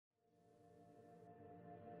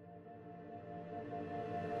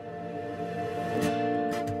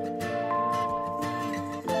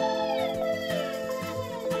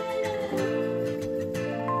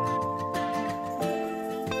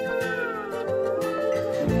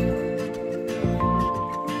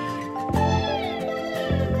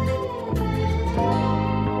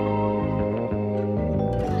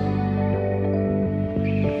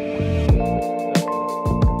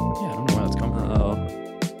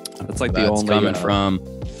It's like the That's only coming from.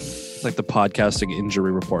 It's like the podcasting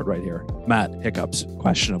injury report right here. Matt, hiccups,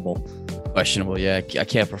 questionable. Questionable, yeah. I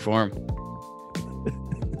can't perform.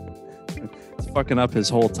 It's fucking up his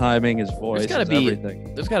whole timing, his voice,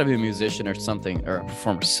 everything. There's got to be a musician or something, or a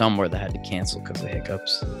performer somewhere that had to cancel because of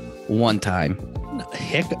hiccups. One time.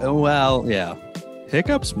 Well, yeah.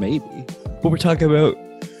 Hiccups, maybe. But we're talking about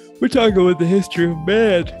the history of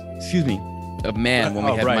man. Excuse me. Of man when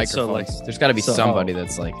we had microphones. So, like, there's got to be somebody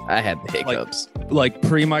that's like, I had the hiccups. Like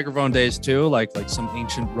pre-microphone days too, like some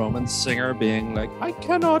ancient Roman singer being like, I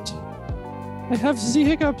have the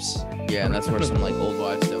hiccups. Yeah, and that's where some like old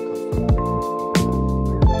wives still come from.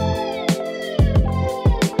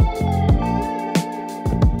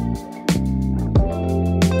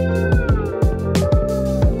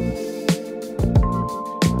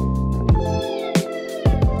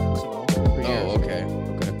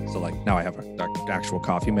 Now I have an actual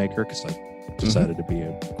coffee maker because I decided to be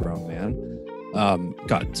a grown man.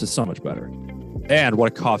 God, it's just so much better. And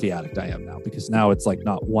what a coffee addict I am now, because now it's like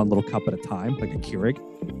not one little cup at a time, like a Keurig.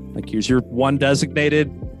 Like, here's your one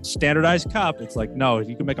designated standardized cup. It's like, no,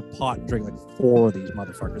 you can make a pot and drink like 4 of these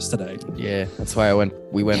motherfuckers today. Yeah, that's why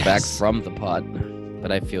we went back from the pot.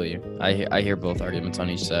 But I feel you. I hear both arguments on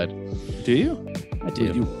each side. Do you? I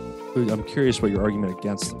do. I'm curious what your argument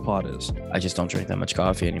against the pot is. I just don't drink that much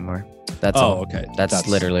coffee anymore. That's okay. That's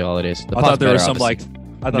literally all it is. I thought there was some like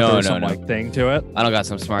thing to it. I don't got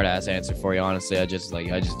some smart ass answer for you, honestly. I just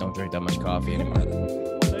don't drink that much coffee anymore.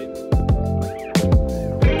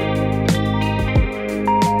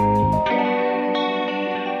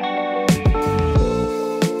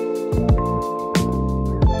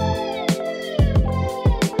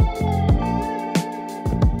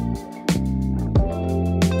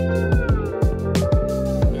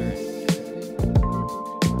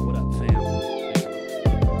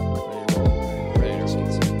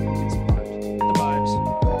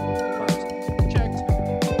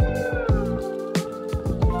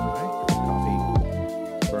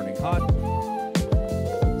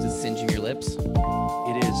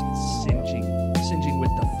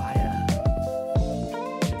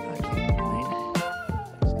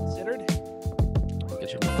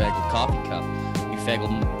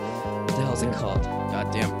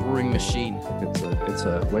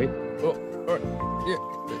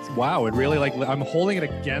 Wow, it really I'm holding it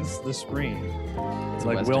against the screen. It's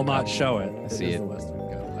like will not show it. I see it.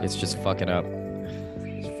 It's just fucking up.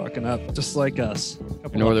 It's fucking up, just like us.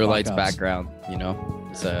 Northern Lights background, you know.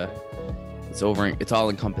 It's all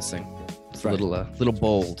encompassing. It's a little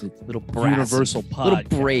bold, little brass, universal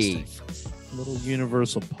podcasting. Little brave. Little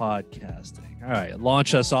universal podcasting. All right,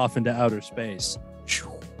 launch us off into outer space.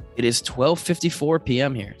 It is 12:54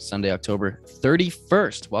 p.m. here, Sunday, October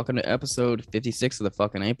 31st. Welcome to episode 56 of the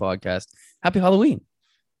fucking A podcast. Happy Halloween.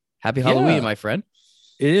 Happy Halloween, my friend.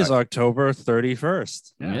 It is October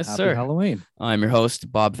 31st. Yeah, yes, happy sir. Halloween. I'm your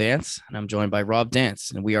host, Bob Vance, and I'm joined by Rob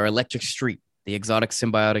Dance, and we are Electric Street, the exotic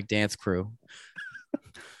symbiotic dance crew.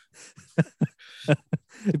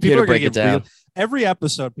 People are going to get every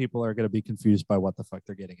episode. People are going to be confused by what the fuck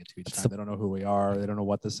they're getting into each time. They don't know who we are. They don't know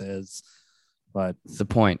what this is. But it's the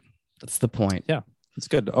point. That's the point. Yeah, it's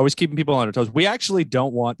good. Always keeping people on their toes. We actually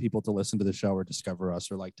don't want people to listen to the show or discover us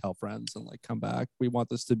or like tell friends and like come back. We want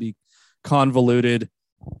this to be convoluted,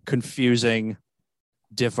 confusing,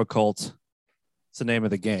 difficult. It's the name of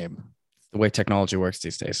the game. The way technology works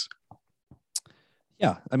these days.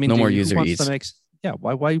 Yeah, I mean, no more user ease.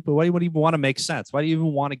 Why would you even want to make sense? Why do you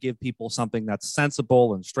even want to give people something that's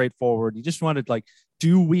sensible and straightforward? You just want to like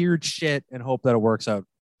do weird shit and hope that it works out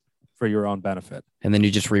for your own benefit. And then you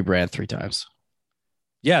just rebrand 3 times.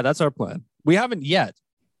 Yeah, that's our plan. We haven't yet.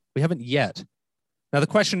 Now the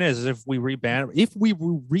question is if we rebranded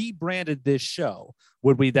this show,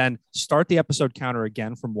 would we then start the episode counter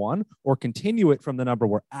again from 1 or continue it from the number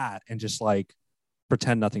we're at and just like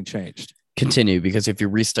pretend nothing changed? Continue, because if you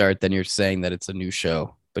restart, then you're saying that it's a new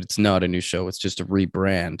show, but it's not a new show. It's just a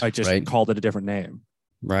rebrand. I just called it a different name.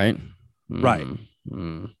 Right. Right.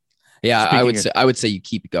 Yeah, I would say you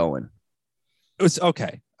keep going. It's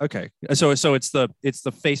okay. So it's the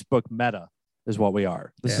Facebook meta is what we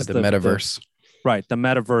are. This is the metaverse. Right. The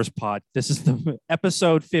metaverse pod. This is the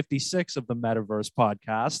episode 56 of the metaverse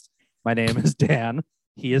podcast. My name is Dan.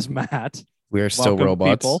 He is Matt. We are still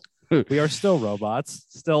robots. People. We are still robots,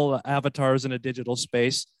 still avatars in a digital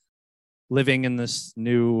space, living in this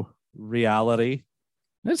new reality.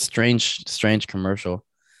 That's strange commercial.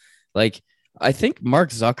 Like, I think Mark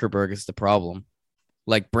Zuckerberg is the problem,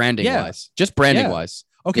 like branding wise, just branding wise.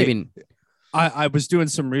 Okay. I mean, I was doing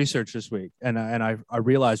some research this week and I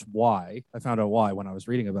realized why. I found out why when I was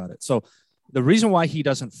reading about it. So the reason why he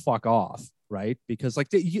doesn't fuck off, right? Because like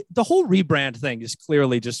the whole rebrand thing is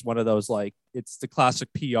clearly just one of those, like, it's the classic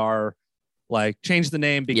PR, like, change the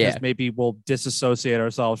name because maybe we'll disassociate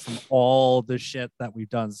ourselves from all the shit that we've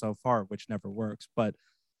done so far, which never works. But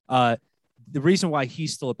the reason why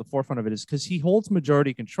he's still at the forefront of it is because he holds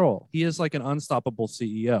majority control. He is like an unstoppable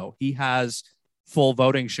CEO. He has full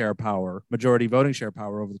majority voting share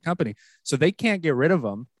power over the company. So they can't get rid of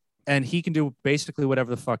him, and he can do basically whatever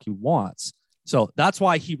the fuck he wants. So that's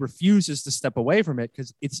why he refuses to step away from it,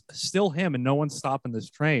 because it's still him, and no one's stopping this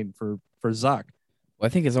train for Zuck. Well, I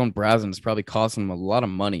think his own browsing is probably costing him a lot of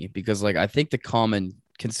money, because like I think the common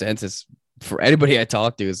consensus for anybody I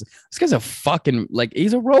talk to is this guy's a fucking, like,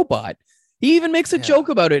 he's a robot. He even makes a joke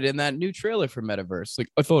about it in that new trailer for Metaverse. Like,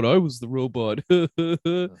 I thought I was the robot.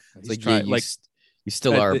 It's like, trying, you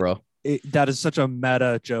still are, bro. That is such a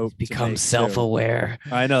meta joke. Become self-aware.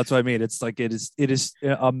 I know, that's what I mean. It's like it is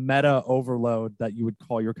a meta overload that you would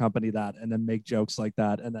call your company that, and then make jokes like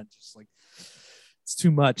that, and then just like, it's too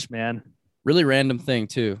much, man. Really random thing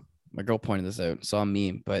too. My girl pointed this out. Saw a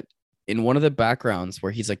meme, but in one of the backgrounds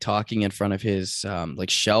where he's like talking in front of his like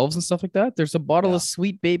shelves and stuff like that, there's a bottle of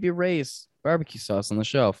Sweet Baby Ray's barbecue sauce on the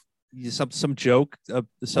shelf. Some joke,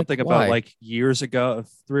 something like, about like years ago,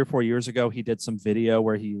 3 or 4 years ago, he did some video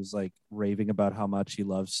where he was like raving about how much he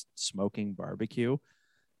loves smoking barbecue,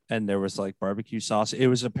 and there was like barbecue sauce. It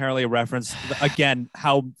was apparently a reference, again,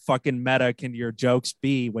 how fucking meta can your jokes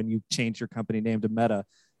be when you change your company name to Meta,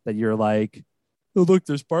 that you're like, oh look,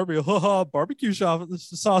 there's barbecue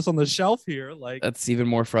sauce on the shelf here. Like, that's even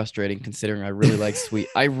more frustrating considering I really like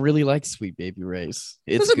Sweet Baby Ray's.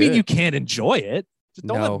 It doesn't mean you can't enjoy it. Just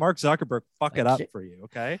don't let Mark Zuckerberg fuck it up for you,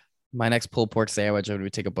 okay? My next pulled pork sandwich, I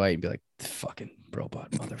would take a bite and be like, fucking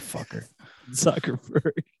robot motherfucker.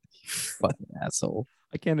 Zuckerberg. Fucking asshole.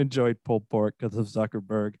 I can't enjoy pulled pork because of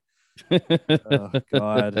Zuckerberg. Oh,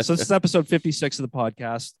 God. So this is episode 56 of the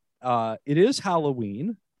podcast. It is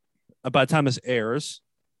Halloween. By the time this airs,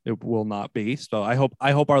 it will not be. So I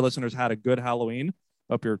hope our listeners had a good Halloween.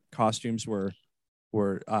 Hope your costumes were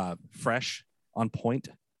fresh, on point.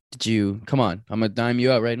 Did you, come on, I'm gonna dime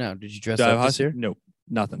you out right now. Did you dress up this year? No,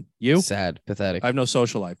 nothing. You? Sad, pathetic. I have no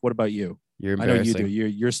social life. What about you? You're embarrassing. I know you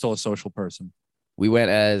do. You're still a social person. We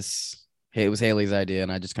went as, hey, it was Haley's idea,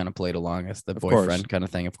 and I just kind of played along as the boyfriend kind of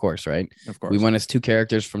thing, of course, right? Of course. We went as 2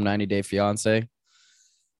 characters from 90 Day Fiance.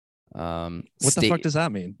 What the fuck does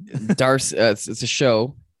that mean? Darcy, it's a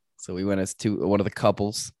show. So we went as one of the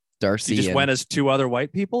couples. Darcy. You just went as 2 other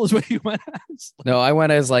white people, is what you went as? No, I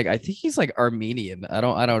went as like, I think he's like Armenian. I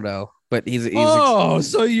don't know, but he's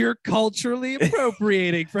so you're culturally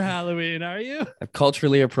appropriating for Halloween, are you?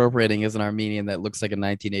 Culturally appropriating is an Armenian that looks like a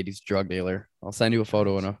 1980s drug dealer. I'll send you a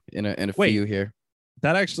photo in a few here.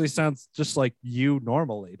 That actually sounds just like you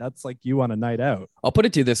normally. That's like you on a night out. I'll put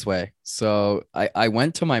it to you this way. So I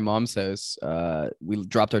went to my mom's house. We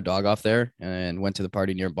dropped our dog off there and went to the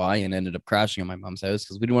party nearby and ended up crashing at my mom's house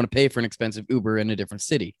because we didn't want to pay for an expensive Uber in a different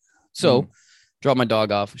city. So drop my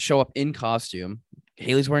dog off, show up in costume.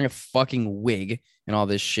 Haley's wearing a fucking wig and all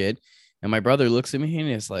this shit. And my brother looks at me and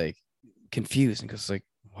is like confused and goes like,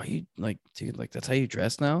 why you like, dude, like that's how you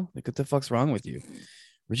dress now? Like, what the fuck's wrong with you?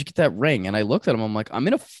 Where'd you get that ring? And I looked at him. I'm like, I'm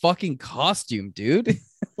in a fucking costume, dude.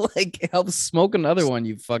 Like, help smoke another one,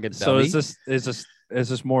 you fucking dummy. So is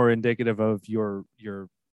this more indicative of your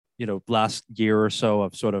last year or so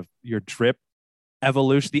of sort of your drip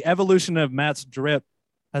evolution? The evolution of Matt's drip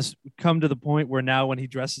has come to the point where now when he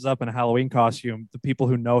dresses up in a Halloween costume, the people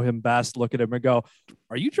who know him best look at him and go,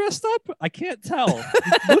 "Are you dressed up? I can't tell.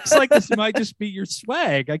 It looks like this might just be your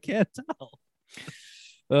swag. I can't tell."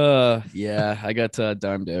 Yeah, I got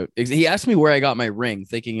dimed out. He asked me where I got my ring,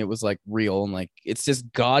 thinking it was like real, and like it's just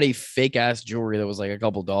gaudy fake ass jewelry that was like a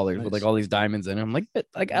couple dollars with like all these diamonds in it. I'm like,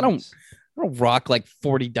 I don't rock like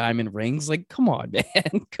 40 diamond rings. Like, come on,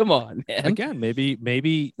 man. Come on, man. Again,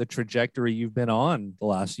 maybe the trajectory you've been on the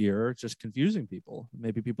last year is just confusing people.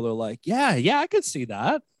 Maybe people are like, yeah, I could see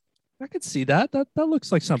that. I could see that. That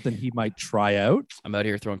looks like something he might try out. I'm out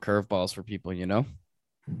here throwing curveballs for people, you know.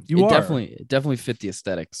 It definitely fit the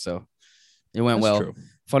aesthetic, so it went well. True.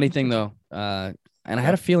 Funny thing though, and I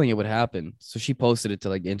had a feeling it would happen. So she posted it to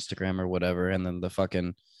like Instagram or whatever, and then the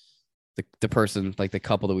person, like the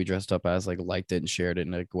couple that we dressed up as, like liked it and shared it,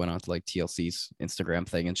 and it went on to like TLC's Instagram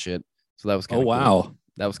thing and shit. So that was kind of wow.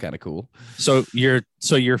 That was kind of cool. So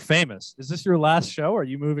you're famous. Is this your last show? Are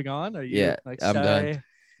you moving on? Are you I'm done.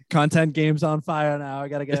 Content game's on fire now. I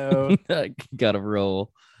gotta go. Gotta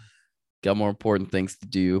roll. Got more important things to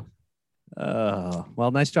do.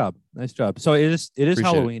 Well, nice job. So it is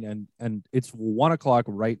Halloween, and it's 1:00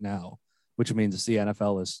 right now, which means the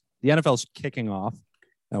NFL is the NFL's kicking off,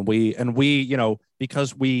 and we,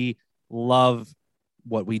 because we love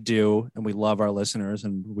what we do and we love our listeners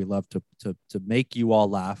and we love to make you all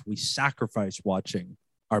laugh, we sacrifice watching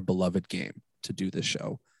our beloved game to do this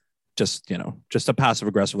show. Just to passive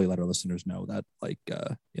aggressively let our listeners know that,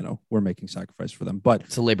 we're making sacrifice for them. But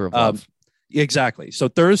it's a labor of love. Exactly. So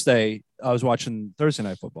Thursday, I was watching Thursday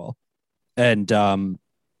Night Football, and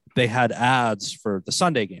they had ads for the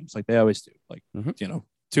Sunday games, like they always do. Like,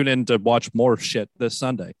 tune in to watch more shit this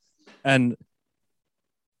Sunday. And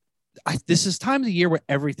this is time of the year where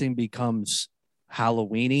everything becomes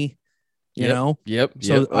Halloween-y, you know? Yep.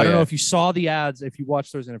 So I don't know if you saw the ads, if you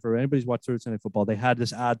watched Thursday Night, if anybody's watched Thursday Night Football, they had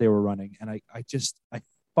this ad they were running. And I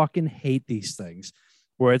fucking hate these things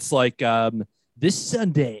where it's like, this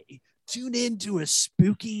Sunday, tune in to a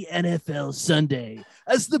spooky NFL Sunday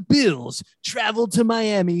as the Bills travel to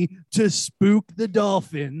Miami to spook the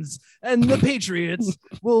Dolphins, and the Patriots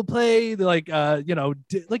will play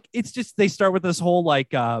it's just, they start with this whole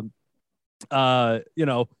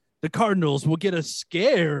the Cardinals will get a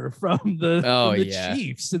scare from the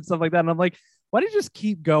Chiefs and stuff like that. And I'm like, why don't you just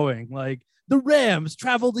keep going? Like, the Rams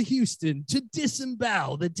travel to Houston to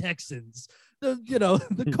disembowel the Texans.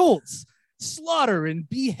 The Colts slaughter and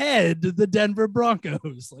behead the Denver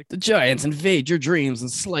Broncos. Like, the Giants invade your dreams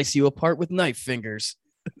and slice you apart with knife fingers.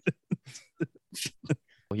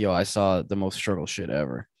 Yo, I saw the most struggle shit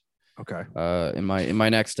ever. Okay. In my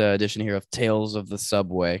next edition here of Tales of the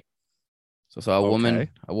Subway. So I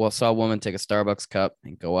saw a woman take a Starbucks cup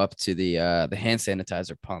and go up to the hand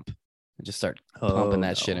sanitizer pump and just start pumping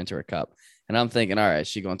that shit into her cup. And I'm thinking, all right,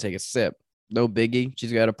 she's gonna take a sip. No biggie.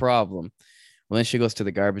 She's got a problem. Well, then she goes to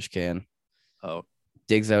the garbage can.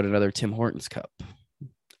 Digs out another Tim Hortons cup,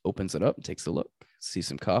 opens it up, takes a look, sees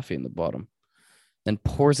some coffee in the bottom, then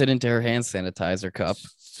pours it into her hand sanitizer cup.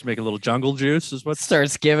 Just make a little jungle juice is what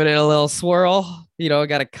starts giving it a little swirl.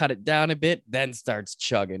 Got to cut it down a bit, then starts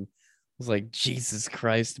chugging. I was like, Jesus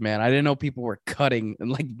Christ, man. I didn't know people were cutting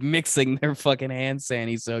and like mixing their fucking hand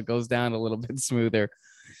sanitizer so it goes down a little bit smoother.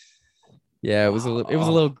 Yeah, it was a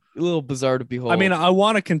little bizarre to behold. I mean, I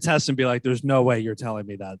want to contest and be like, there's no way you're telling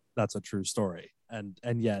me that that's a true story. And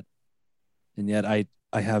yet I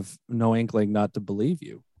have no inkling not to believe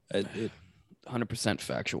you. It 100%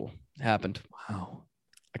 factual. It happened. Wow.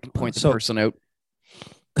 I can point the person out.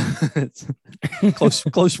 It's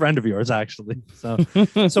close friend of yours, actually. So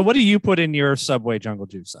what do you put in your Subway jungle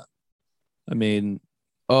juice then? I mean,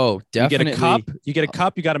 definitely. You get a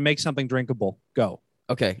cup, you got to make something drinkable. Go.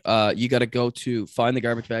 Okay. You got to go to find the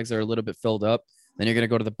garbage bags that are a little bit filled up. Then you're going to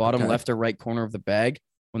go to the bottom left or right corner of the bag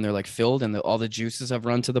when they're like filled and all the juices have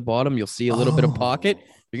run to the bottom. You'll see a little bit of pocket.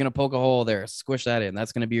 You're going to poke a hole there, squish that in.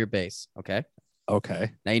 That's going to be your base. Okay.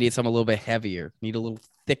 Now you need something a little bit heavier, need a little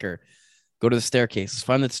thicker. Go to the staircase,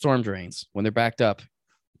 find the storm drains. When they're backed up,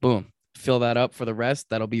 boom, fill that up for the rest.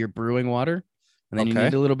 That'll be your brewing water. And then you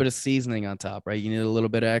need a little bit of seasoning on top, right? You need a little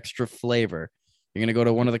bit of extra flavor. You're going to go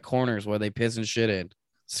to one of the corners where they piss and shit in.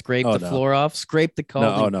 Scrape the floor off, scrape the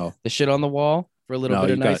the shit on the wall for a little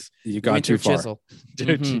bit of nice. You got too far. Chisel.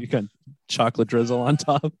 Dude, you got chocolate drizzle on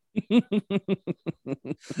top. This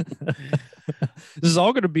is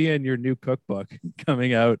all going to be in your new cookbook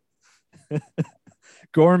coming out.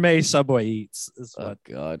 Gourmet Subway Eats. Oh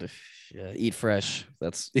God, yeah, eat fresh.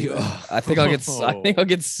 That's. I think I'll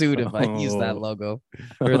get sued if I use that logo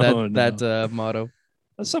or that motto.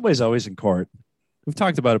 Subway's always in court. We've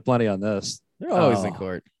talked about it plenty on this. They're always in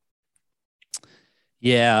court.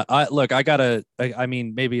 Yeah, I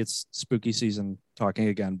mean, maybe it's spooky season talking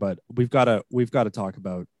again, but we've got to talk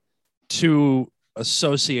about two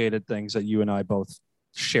associated things that you and I both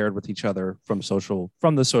shared with each other from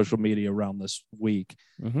the social media realm this week.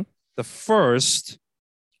 Mm-hmm. The first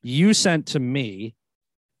you sent to me,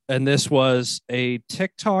 and this was a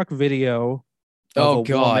TikTok video of a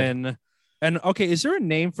woman. And okay, is there a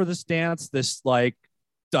name for this dance? This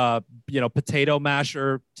potato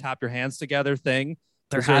masher, tap your hands together thing.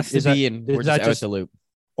 There has to be, and we're just out of the loop.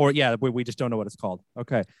 Or yeah, we just don't know what it's called.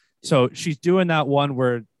 Okay, so she's doing that one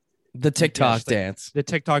where the TikTok dance,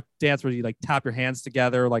 where you like tap your hands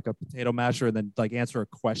together like a potato masher and then like answer a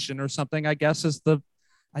question or something. I guess is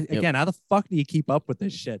again, how the fuck do you keep up with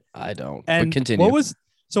this shit? I don't. And but continue. What was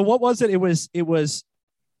it? It was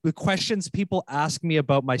the questions people ask me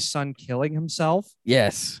about my son killing himself.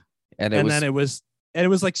 Yes, and then it was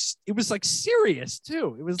like serious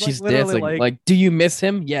too. It was like she's literally dancing, like, do you miss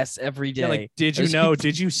him? Yes, every day. Yeah, like, did you know?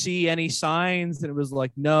 Did you see any signs? And it was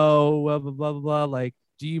like, no, blah blah blah blah. Like,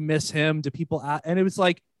 do you miss him? Do people? And it was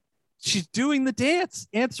like, she's doing the dance,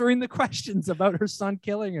 answering the questions about her son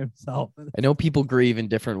killing himself. I know people grieve in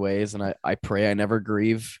different ways, and I pray I never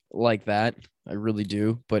grieve like that. I really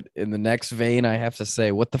do. But in the next vein, I have to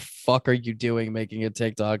say, what the fuck are you doing making a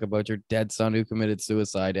TikTok about your dead son who committed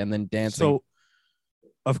suicide and then dancing? So,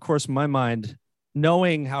 of course, my mind,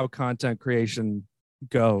 knowing how content creation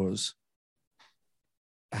goes,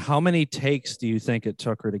 how many takes do you think it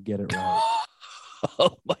took her to get it right?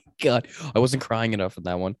 Oh my God. I wasn't crying enough in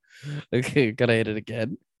that one. Okay, gotta hit it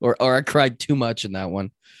again. Or I cried too much in that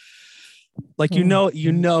one. Like, you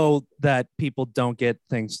know that people don't get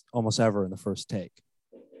things almost ever in the first take.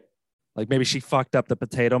 Like, maybe she fucked up the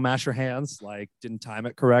potato masher hands, like didn't time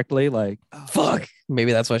it correctly. Like, oh, fuck. shit.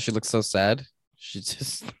 Maybe that's why she looks so sad. She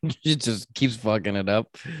just keeps fucking it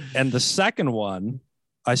up. And the second one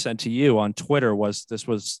I sent to you on Twitter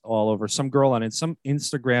was all over some girl on it, some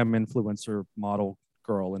Instagram influencer model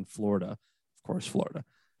girl in Florida, of course, Florida,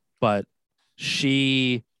 but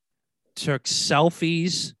she took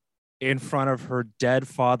selfies in front of her dead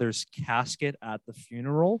father's casket at the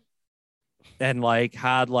funeral and like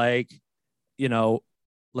had like, you know,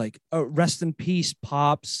 like, oh, rest in peace,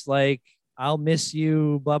 Pops, like, I'll miss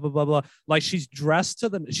you, blah, blah, blah, blah. Like, she's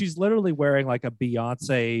she's literally wearing like a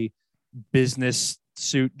Beyonce business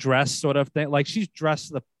suit dress sort of thing. Like, she's dressed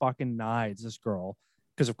to the fucking nines, this girl,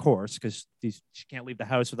 because she can't leave the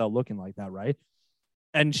house without looking like that, right?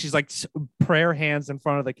 And she's like prayer hands in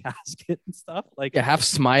front of the casket and stuff. Like, yeah, half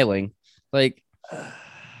smiling. Like,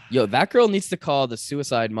 yo, that girl needs to call the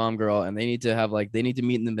suicide mom girl, and they need to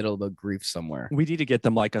meet in the middle of a grief somewhere. We need to get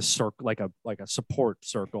them like a circle, like a support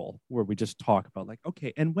circle where we just talk about like,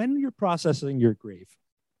 okay, and when you're processing your grief,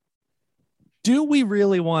 do we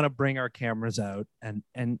really want to bring our cameras out and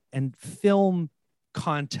film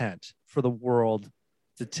content for the world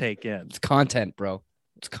to take in? It's content, bro.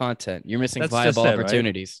 It's content. You're missing That's viable just it,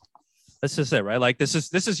 opportunities. Right? That's just it, right? Like, this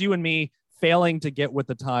is you and me failing to get with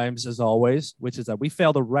the times as always, which is that we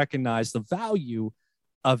fail to recognize the value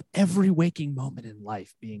of every waking moment in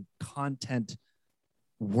life being content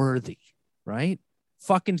worthy, right?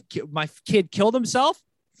 Fucking my kid killed himself.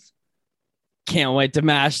 Can't wait to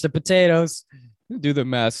mash the potatoes. Do the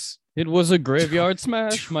mess. It was a graveyard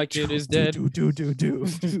smash. My kid is dead.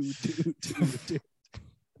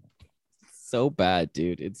 So bad,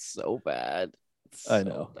 dude. It's so bad. I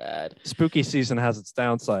know. So bad. Spooky season has its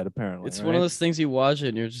downside, apparently. It's right? one of those things you watch it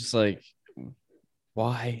and you're just like,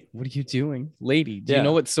 why? What are you doing? Lady, do you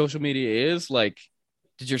know what social media is? Like,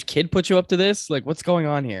 did your kid put you up to this? Like, what's going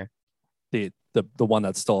on here? The one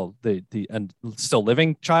that's still and still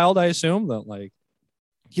living child, I assume, that, like,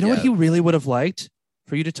 you know what he really would have liked?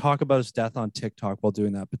 For you to talk about his death on TikTok while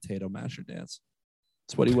doing that potato masher dance.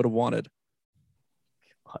 It's what he would have wanted.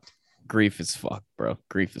 Grief is fucked, bro.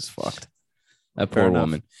 Grief is fucked. That poor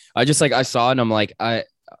woman. I saw it and I'm like, I'm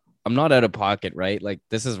not out of pocket, right? Like,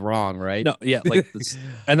 this is wrong, right? No, yeah, like this.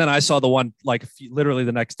 And then I saw the one, like, literally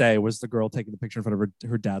the next day was the girl taking the picture in front of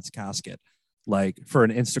her dad's casket, like, for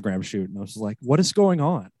an Instagram shoot. And I was like, what is going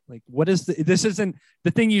on? Like, what is this? Isn't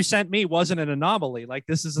the thing you sent me wasn't an anomaly. Like,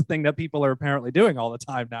 this is a thing that people are apparently doing all the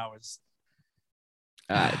time now. Is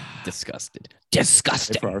disgusted. Pray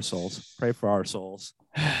for our souls. Pray for our souls.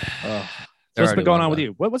 What's been going on with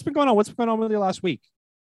you? What's been going on? What's been going on with you last week?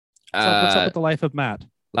 What's up with the life of Matt?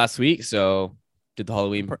 Last week, so did the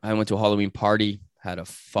Halloween. I went to a Halloween party. Had a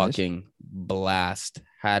fucking blast.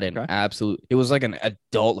 Had an absolute. It was like an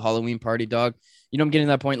adult Halloween party, dog. You know, I'm getting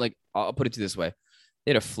to that point. Like, I'll put it to this way: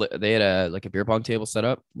 they had a beer pong table set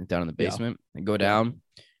up down in the basement. And go down.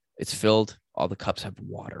 It's filled. All the cups have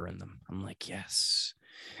water in them. I'm like, yes,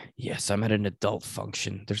 I'm at an adult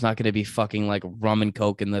function. There's not going to be fucking like rum and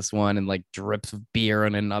coke in this one and like drips of beer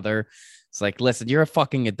in another. It's like, listen, you're a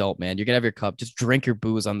fucking adult, man. You're going to have your cup. Just drink your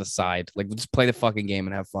booze on the side. Like, just play the fucking game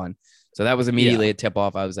and have fun. So that was immediately a tip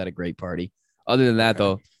off. I was at a great party. Other than that,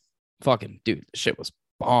 though, fucking dude, the shit was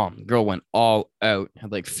bomb. The girl went all out.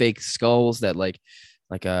 Had like fake skulls that like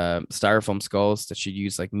styrofoam skulls that she'd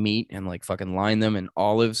use like meat and like fucking line them in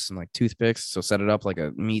olives and like toothpicks. So set it up like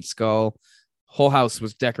a meat skull. Whole house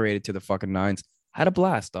was decorated to the fucking nines. Had a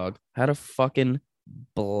blast, dog. Had a fucking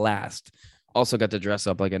blast. Also got to dress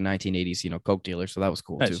up like a 1980s, Coke dealer. So that was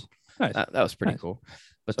cool too. Nice. That was pretty cool.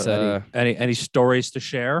 But so any stories to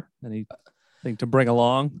share? Anything to bring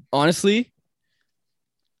along? Honestly,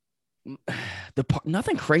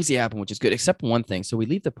 nothing crazy happened, which is good, except one thing. So we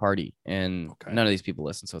leave the party, and none of these people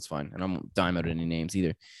listen, so it's fine. And I won't dime out any names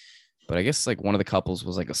either. But I guess like one of the couples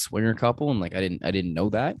was like a swinger couple, and like I didn't know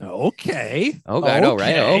that. Okay. I know,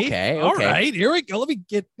 right? Okay. All right. Here we go. Let me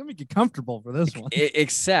get comfortable for this one.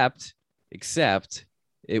 Except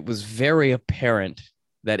it was very apparent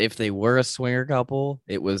that if they were a swinger couple,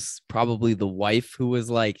 it was probably the wife who was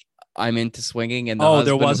like, I'm into swinging, and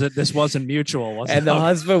the husband, this wasn't mutual, was and it? the Okay.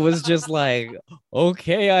 husband was just like,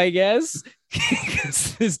 okay, I guess.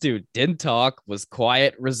 'Cause this dude didn't talk, was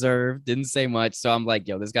quiet, reserved, didn't say much. So I'm like,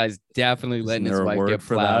 yo, this guy's definitely letting Isn't his there a wife word get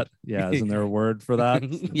for plowed. that? Yeah, isn't there a word for that?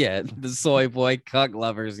 Yeah, the soy boy cuck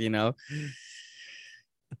lovers, you know.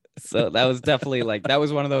 So that was definitely like that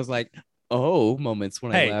was one of those like oh moments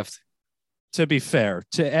when I Hey, left. to be fair,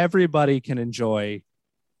 to everybody can enjoy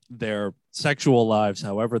their sexual lives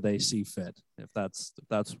however they see fit. If that's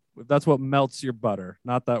what melts your butter.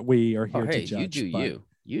 Not that we are Oh, here to hey, judge. you do but you.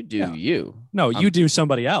 You do yeah. you. No, you do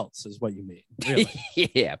somebody else is what you mean. Really.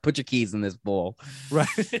 Yeah, put your keys in this bowl. Right.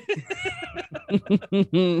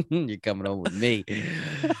 You're coming home with me.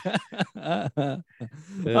 I'm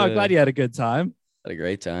glad you had a good time. Had a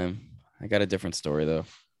great time. I got a different story though.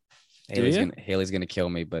 Do you? Haley's gonna kill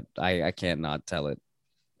me, but I can't not tell it.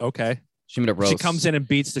 Okay. She made a roast. She comes in and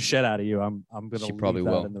beats the shit out of you. I'm gonna. She probably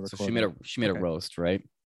leave that will. in the So recording. she made a Okay. roast, right?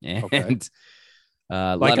 And Okay.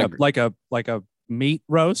 lot of- like a meat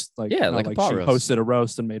roast, like Yeah, like a pot she roast. hosted a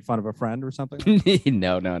roast and made fun of a friend or something.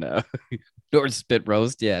 no. Or spit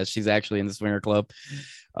roast. Yeah, she's actually in the swinger club.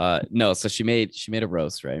 No, so she made a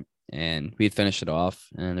roast, right? And we finished it off,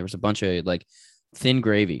 and there was a bunch of like thin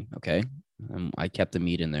gravy. Okay. I kept the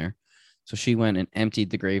meat in there. So she went and emptied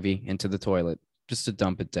the gravy into the toilet just to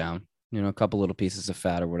dump it down. You know, a couple little pieces of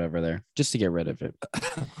fat or whatever there, just to get rid of it.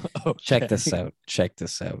 Check this out. Check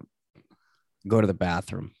this out. Go to the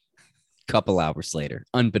bathroom. Couple hours later,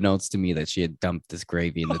 unbeknownst to me that she had dumped this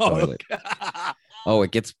gravy in the toilet. Oh,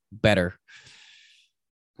 it gets better.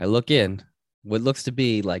 I look in, what looks to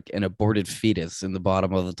be like an aborted fetus in the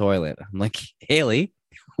bottom of the toilet. I'm like, Haley,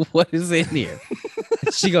 what is in here?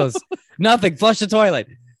 She goes, nothing, flush the toilet.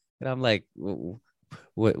 And I'm like,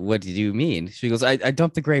 what do you mean? She goes, I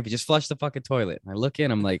dumped the gravy, just flush the fucking toilet. And I look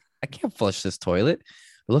in, I'm like, I can't flush this toilet.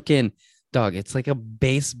 I look in, dog, it's like a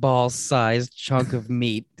baseball sized chunk of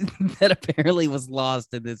meat that apparently was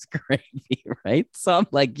lost in this gravy, right? So I'm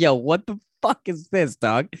like, yo, what the fuck is this,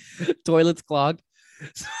 dog? Toilet's clogged.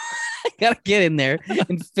 So I gotta get in there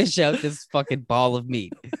and fish out this fucking ball of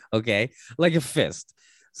meat, okay? Like a fist.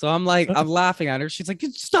 So I'm like, I'm laughing at her. She's like,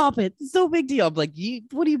 stop it. It's no big deal. I'm like,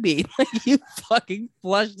 what do you mean? Like, you fucking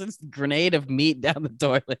flushed this grenade of meat down the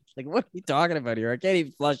toilet. Like, what are you talking about here? I can't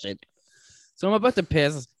even flush it. So I'm about to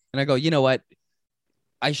piss. And I go, you know what?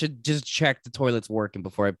 I should just check the toilet's working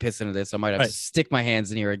before I piss into this. I might have to stick my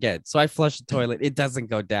hands in here again. So I flush the toilet. It doesn't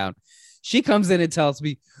go down. She comes in and tells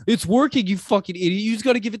me, it's working, you fucking idiot. You just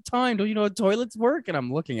got to give it time. Don't you know how toilets work? And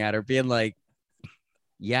I'm looking at her being like,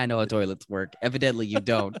 yeah, I know how toilets work. Evidently, you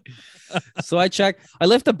don't. So I check. I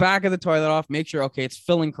lift the back of the toilet off, make sure, okay, it's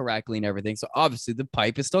filling correctly and everything. So obviously the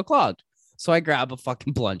pipe is still clogged. So I grab a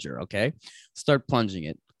fucking plunger, okay? Start plunging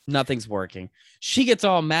it. Nothing's working. She gets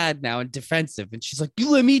all mad now and defensive. And she's like,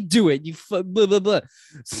 you let me do it. You blah, blah, blah.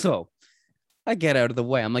 So I get out of the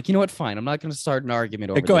way. I'm like, you know what? Fine. I'm not going to start an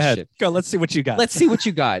argument over Go this ahead. shit. Go. Let's see what you got. Let's see what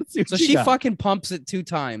you got. See what So you she got. fucking pumps it 2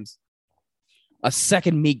 times. A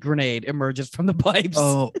second meat grenade emerges from the pipes.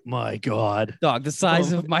 Oh my God. Dog, the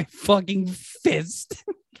size of my fucking fist.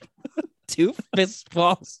 2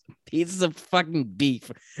 fistfuls, pieces of fucking beef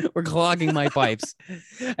were clogging my pipes.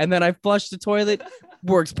 And then I flush the toilet,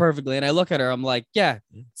 works perfectly. And I look at her, I'm like, yeah,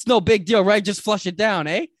 it's no big deal, right? Just flush it down,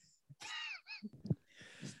 eh?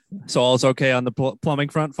 So all's okay on the plumbing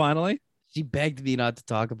front finally? She begged me not to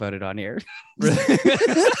talk about it on air.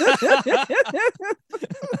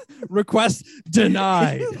 Request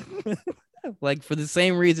denied. Like, for the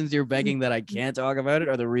same reasons you're begging that I can't talk about it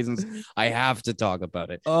are the reasons I have to talk about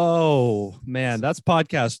it. Oh man, that's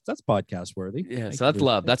podcast worthy. Yeah, Thank so that's you.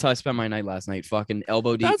 love. That's how I spent my night last night, fucking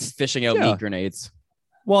elbow deep, That's- fishing out yeah. meat grenades.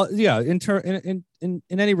 Well, yeah, in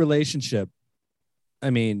any relationship, I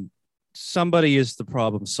mean, somebody is the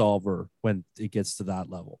problem solver when it gets to that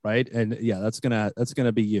level, right? And yeah, that's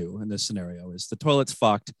gonna be you in this scenario. Is the toilet's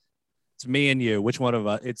fucked? It's me and you. Which one of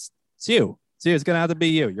us? It's you. See, it's gonna have to be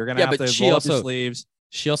you. You're gonna Yeah, have but to she roll up your also- sleeves.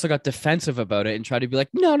 She also got defensive about it and tried to be like,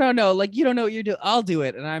 no, like, you don't know what you do. I'll do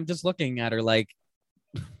it. And I'm just looking at her like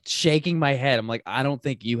shaking my head. I'm like, I don't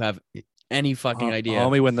think you have any fucking idea.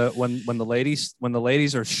 Only when the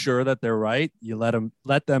ladies are sure that they're right, you let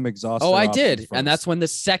them exhaust. Oh, their I options did. first. And that's when the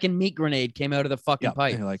second meat grenade came out of the fucking yeah.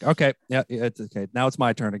 pipe. And you're like, okay, yeah, it's okay. Now it's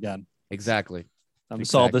my turn again. Exactly. I'm gonna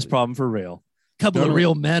solve this Exactly. problem for real. Couple of Normally-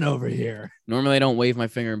 real men over here. Normally I don't wave my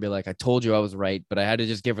finger and be like, I told you I was right, but I had to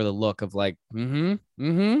just give her the look of like, You're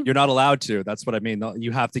not allowed to. That's what I mean.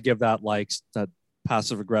 You have to give that like that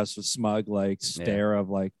passive aggressive smug like stare of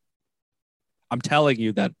like, I'm telling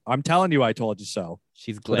you I told you so.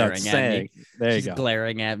 She's Without glaring at saying. me. There you She's go.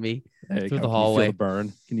 glaring at me There you through go. the Can you feel hallway. the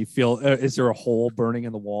burn? Can you feel? Is there a hole burning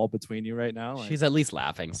in the wall between you right now? Like, She's at least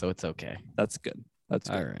laughing, so it's okay. that's good. That's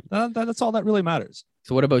good. All right. That's all that really matters.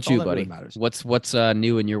 So what about That's all you, that buddy? really matters. What's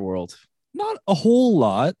new in your world? Not a whole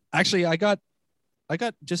lot. Actually, I got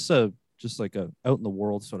just like a out in the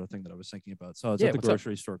world sort of thing that I was thinking about. So I was Yeah, at the what's up?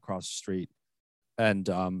 grocery store across the street, and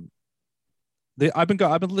I've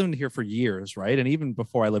been living here for years, right? And even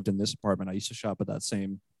before I lived in this apartment, I used to shop at that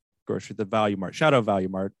same grocery, the Value Mart. Shout out Value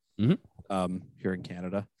Mart, here in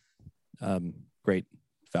Canada. Great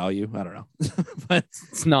value. I don't know, but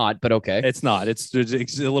It's not, but okay. it's not. It's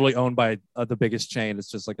literally owned by the biggest chain. It's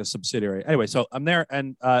just like a subsidiary. Anyway, so I'm there,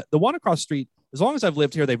 and the one across the street. As long as I've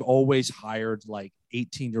lived here, they've always hired like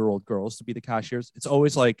 18-year-old girls to be the cashiers. It's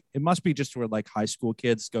always like, it must be just where like high school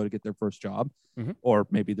kids go to get their first job. Mhm. Or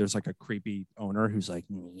maybe there's like a creepy owner who's like,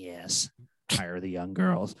 yes, hire the young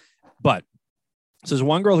girls. But so there's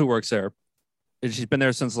one girl who works there, and she's been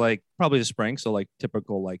there since like probably the spring. So like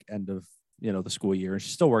typical like end of, the school year. And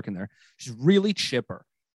she's still working there. She's really chipper.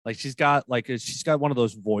 Like she's got one of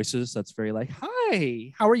those voices that's very like,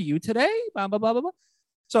 hi, how are you today? Blah, blah, blah, blah, blah.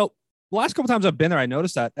 So the last couple times I've been there, I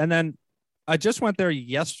noticed that. And then I just went there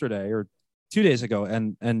yesterday or 2 days ago,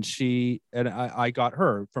 and I got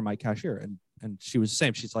her for my cashier, and she was the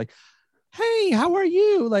same. She's like, hey, how are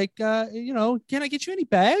you? Like, can I get you any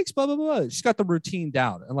bags? Blah, blah, blah. She's got the routine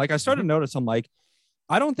down. And like, I started to notice, I'm like,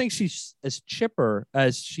 I don't think she's as chipper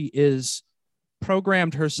as she is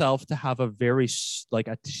programmed herself to have a very she's like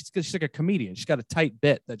a comedian. She's got a tight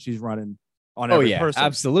bit that she's running on every person.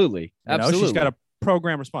 Absolutely. Absolutely. She's got a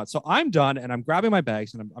program response. So I'm done, and I'm grabbing my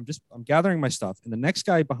bags, and I'm gathering my stuff, and the next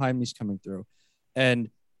guy behind me is coming through, and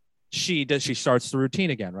she starts the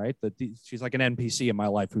routine again, right? She's like an NPC in my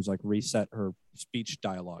life who's like reset her speech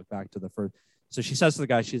dialogue back to the first. So she says to the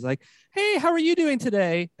guy, she's like, hey, how are you doing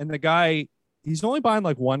today? And the guy, he's only buying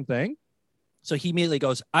like one thing, so he immediately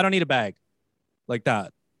goes, I don't need a bag, like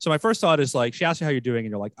that. So my first thought is like, she asks you how you're doing,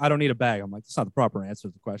 and you're like, I don't need a bag. I'm like, that's not the proper answer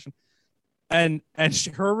to the question. And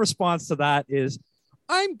her response to that is,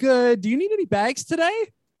 I'm good. Do you need any bags today?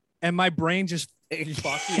 And my brain just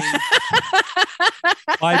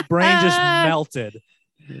melted.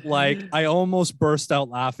 Like I almost burst out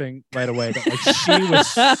laughing right away. But like she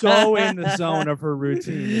was so in the zone of her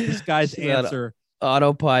routine. This guy's answer,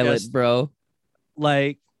 autopilot, just, bro.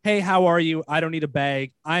 Like, hey, how are you? I don't need a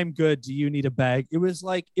bag. I'm good. Do you need a bag? It was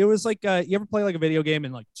like you ever play like a video game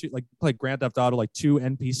and like play Grand Theft Auto, like two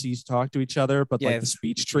NPCs talk to each other, but like the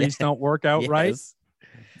speech trees don't work out right.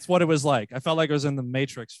 It's what it was like. I felt like I was in the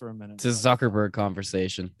Matrix for a minute. It's a Zuckerberg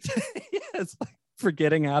conversation. Yeah, it's like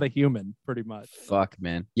forgetting how to human, pretty much. Fuck,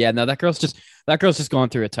 man. Yeah, no, that girl's just going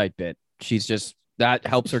through a tight bit. She's just, that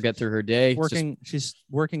helps her get through her day. She's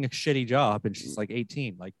working a shitty job, and she's like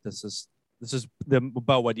 18. Like this is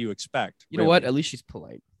about what you expect. You know what? At least she's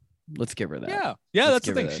polite. Let's give her that. Yeah. That's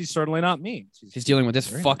the thing. She's certainly not mean. She's dealing with this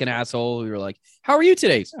fucking asshole. We were like, "How are you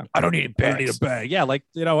today?" Yeah. I don't need a bag. I don't need a bag. Yeah, like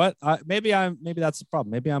you know what? Maybe that's the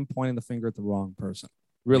problem. Maybe I'm pointing the finger at the wrong person.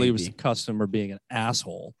 Really, it was the customer being an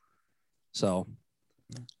asshole. So,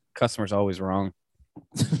 customer's always wrong.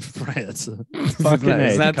 Right. It's a fucking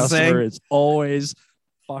is that the customer saying? is always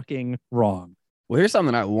fucking wrong. Well, here's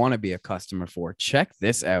something I want to be a customer for. Check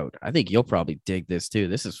this out. I think you'll probably dig this too.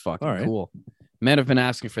 This is fucking cool. Men have been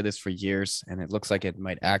asking for this for years, and it looks like it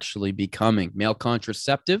might actually be coming. Male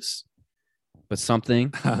contraceptives, but something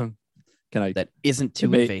that isn't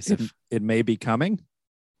too invasive. It may be coming.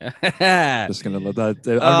 Just gonna let that. I don't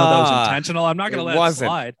know if that was intentional. I'm not gonna let it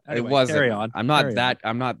slide. Anyway, it wasn't. Carry on. I'm not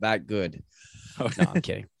that good. Okay. No, I'm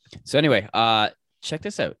kidding. So anyway, check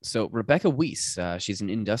this out. So Rebecca Weiss, she's an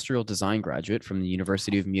industrial design graduate from the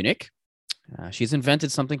University of Munich. She's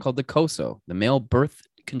invented something called the COSO, the male birth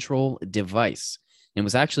control device, and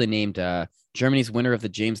was actually named Germany's winner of the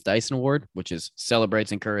James Dyson Award, which is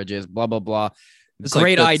celebrates, encourages, blah blah blah. It's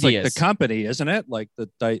great ideas. ideas. Like the company, isn't it? Like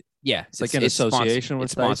yeah, it's like an association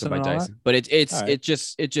with sponsored Dyson by Dyson, but it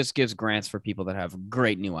just gives grants for people that have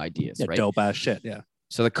great new ideas, right? Dope ass shit. Yeah.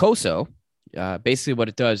 So the COSO, basically what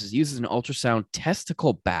it does is uses an ultrasound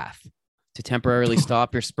testicle bath to temporarily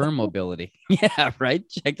stop your sperm mobility. Yeah, right.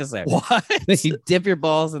 Check this out. What? You dip your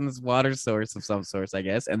balls in this water source of some sort, I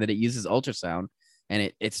guess, and then it uses ultrasound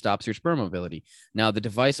and it stops your sperm mobility. Now the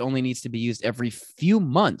device only needs to be used every few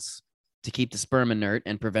months to keep the sperm inert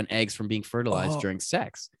and prevent eggs from being fertilized during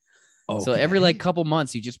sex. Okay. So every like couple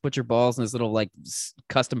months, you just put your balls in this little like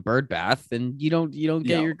custom bird bath, and you don't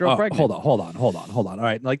get your girl pregnant. Hold on. All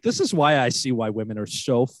right, like this is why I see why women are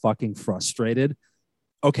so fucking frustrated.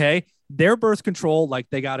 Okay, their birth control, like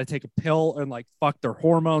they got to take a pill and like fuck their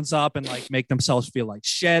hormones up and like make themselves feel like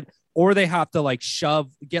shit, or they have to like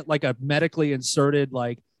get like a medically inserted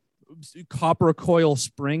like copper coil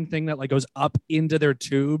spring thing that like goes up into their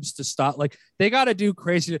tubes to stop. Like they got to do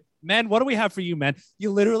crazy. Men, what do we have for you, men?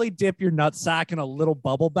 You literally dip your nut sack in a little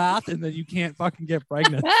bubble bath and then you can't fucking get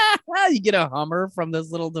pregnant. You get a Hummer from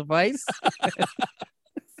this little device.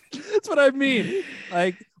 That's what I mean.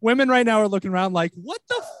 Like women right now are looking around like, what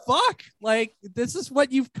the fuck? Like, this is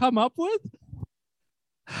what you've come up with?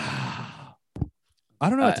 I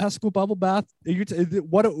don't know. A testicle bubble bath.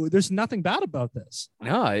 There's nothing bad about this.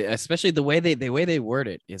 No, especially the way they word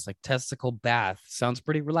it is like testicle bath. Sounds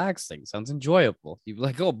pretty relaxing. Sounds enjoyable. You're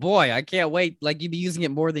like, oh boy, I can't wait. Like you'd be using it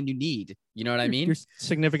more than you need. You know what I mean? Your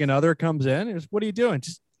significant other comes in. What are you doing?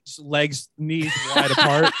 Just legs, knees wide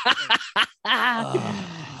apart.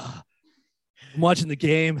 I'm watching the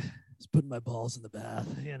game. Just putting my balls in the bath.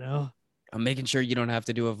 You know. I'm making sure you don't have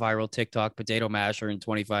to do a viral TikTok potato masher in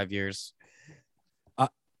 25 years.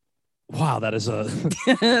 Wow, that is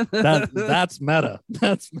that's meta.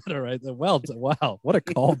 That's meta right there. Well, wow, what a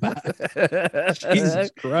callback.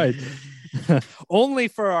 Jesus Christ. Only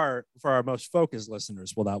for our most focused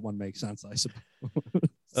listeners will that one make sense, I suppose.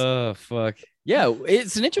 Oh, fuck. Yeah,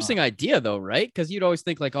 it's an interesting idea though, right? Because you'd always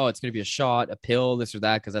think like, oh, it's going to be a shot, a pill, this or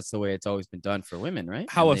that, because that's the way it's always been done for women,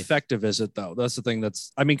 right? How effective is it though? That's the thing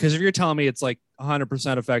because if you're telling me it's like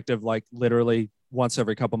 100% effective, like literally once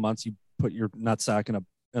every couple months you put your nutsack in a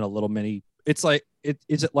little mini, it's like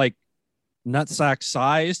is it like nutsack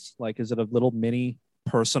sized? Like is it a little mini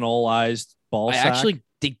personalized ball sack? Actually,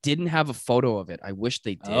 they didn't have a photo of it. I wish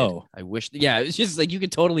they did. Oh. I wish. Yeah, it's just like you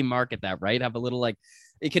could totally market that, right? Have a little like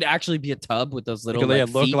it could actually be a tub with those little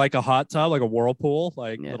like, look like a hot tub, like a whirlpool,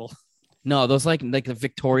 like little. No, those like the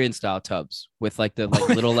Victorian style tubs with like the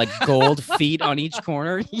little like gold feet on each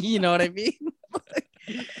corner. You know what I mean?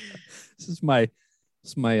 This is my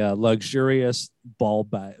luxurious ball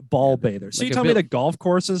bather. So like you tell me the golf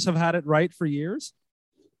courses have had it right for years?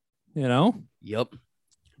 You know? Yep. Do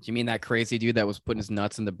you mean that crazy dude that was putting his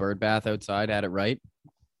nuts in the bird bath outside had it right?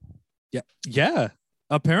 Yeah. Yeah.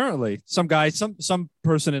 Apparently, some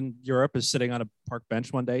person in Europe is sitting on a park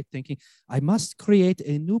bench one day thinking, I must create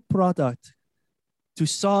a new product to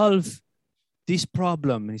solve this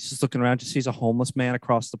problem. And he's just looking around, just sees a homeless man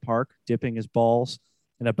across the park dipping his balls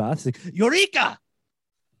in a bath. He's like, Eureka!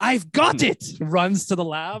 I've got it. Runs to the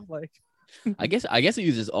lab. Like, I guess it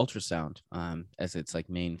uses ultrasound as its like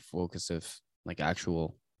main focus of like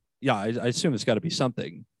actual. Yeah, I assume it's got to be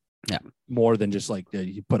something. Yeah, more than just like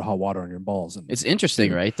you put hot water on your balls. And it's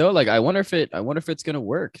interesting, right? Though, like I wonder if it's gonna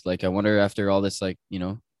work. Like I wonder after all this, like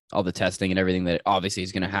all the testing and everything that obviously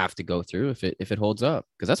is gonna have to go through if it holds up,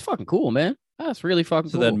 because that's fucking cool, man. That's really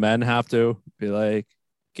fucking cool. So then men have to be like.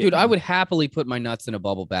 Dude, I would happily put my nuts in a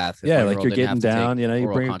bubble bath. Yeah, like you're getting down, you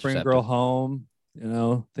bring a girl home,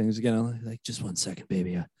 things are gonna like, just 1 second,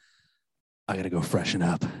 baby. I gotta go freshen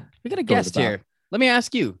up. We got a guest here. Let me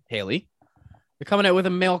ask you, Haley. You're coming out with a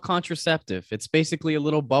male contraceptive. It's basically a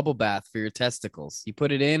little bubble bath for your testicles. You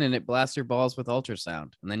put it in and it blasts your balls with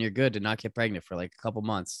ultrasound, and then you're good to not get pregnant for like a couple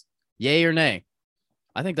months. Yay or nay?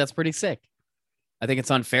 I think that's pretty sick. I think it's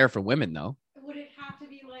unfair for women though. Would it have to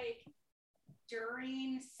be like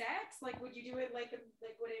during sex? Like, would you do it like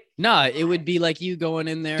would it? No, it would be like you going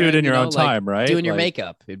in there. Do it in your own time, right? Doing your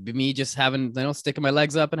makeup. It'd be me just having, sticking my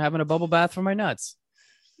legs up and having a bubble bath for my nuts.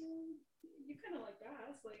 You kind of like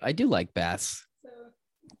baths. Like, I do like baths. So.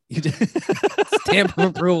 Stamp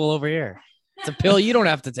of approval over here. It's a pill you don't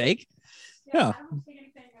have to take. Yeah. I don't take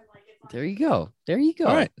anything and like it's There you go. There you go.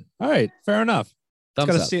 All right. Fair enough.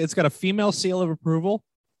 Thumbs up. It's got a female seal of approval.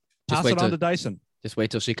 Pass it on to Dyson. Just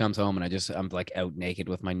wait till she comes home and I'm like out naked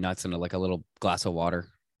with my nuts in like a little glass of water.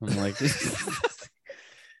 I'm like,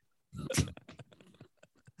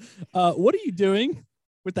 what are you doing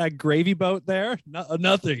with that gravy boat there?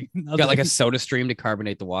 Nothing. Got like a soda stream to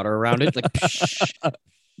carbonate the water around it. Like,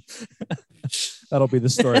 that'll be the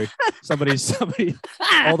story. Somebody,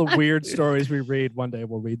 all the weird stories we read one day,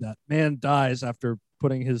 we'll read that. Man dies after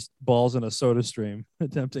putting his balls in a soda stream,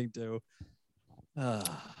 attempting to.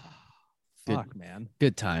 Fuck, man.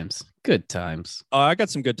 Good times. Good times. I got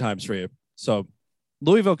some good times for you. So,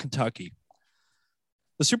 Louisville, Kentucky.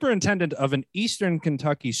 The superintendent of an Eastern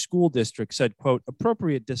Kentucky school district said, quote,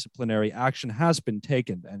 appropriate disciplinary action has been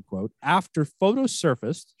taken, end quote, after photos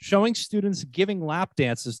surfaced showing students giving lap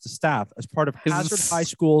dances to staff as part of Hazard High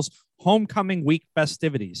School's homecoming week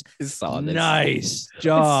festivities. I saw this. Nice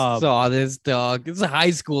job. I saw this, dog. It's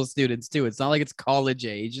high school students, too. It's not like it's college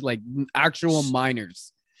age, like actual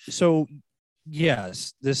minors. So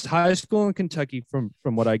Yes, this high school in Kentucky, from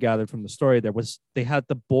what I gathered from the story, they had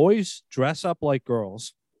the boys dress up like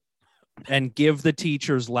girls and give the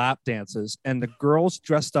teachers lap dances, and the girls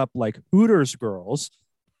dressed up like Hooters girls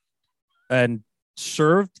and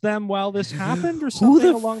served them while this happened, or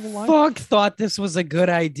something along the line. Fuck thought this was a good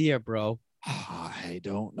idea, bro. I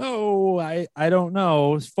don't know. I don't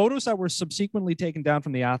know. Photos that were subsequently taken down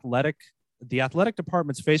from the athletic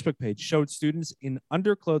department's Facebook page showed students in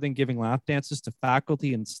underclothing giving lap dances to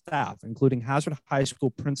faculty and staff, including Hazard High School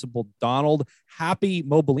principal Donald Happy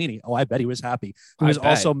Mobilini. Oh, I bet he was happy. Who was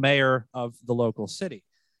also mayor of the local city.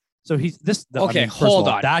 So hold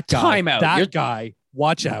on. That guy, Time out. That guy,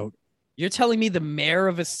 watch out. You're telling me the mayor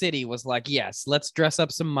of a city was like, yes, let's dress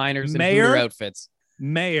up some minors in Hooter outfits.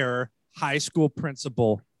 Mayor, high school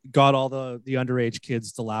principal, got all the underage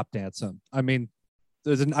kids to lap dance him. I mean,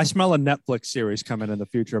 I smell a Netflix series coming in the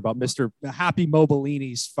future about Mr. Happy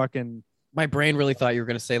Mobilini's fucking. My brain really thought you were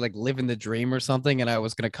going to say like living the dream or something, and I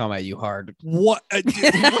was going to come at you hard. What? What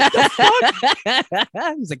the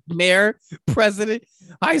fuck? He's like mayor, president,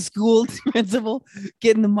 high school principal,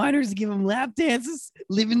 getting the minors to give him lap dances,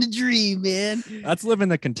 living the dream, man. That's living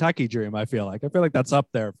the Kentucky dream. I feel like that's up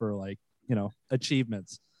there for like,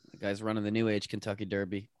 achievements. The guy's running the New Age Kentucky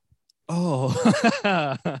Derby. Oh,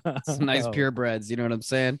 some nice purebreds. You know what I'm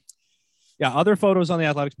saying? Yeah. Other photos on the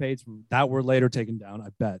athletics page that were later taken down, I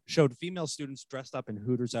bet, showed female students dressed up in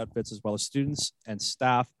Hooters outfits, as well as students and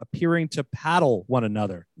staff appearing to paddle one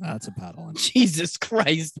another. That's a paddle. Jesus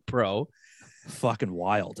Christ, bro. Fucking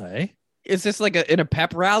wild, eh? Is this like in a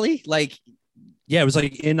pep rally? Like, yeah, it was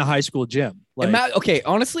like in the high school gym. Like, okay,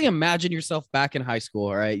 honestly, imagine yourself back in high school.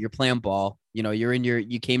 All right, you're playing ball.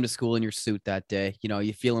 You came to school in your suit that day.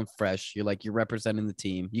 You're feeling fresh. You're representing the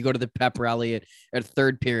team. You go to the pep rally at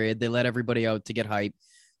third period. They let everybody out to get hype.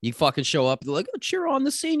 You fucking show up. They're like, oh, cheer on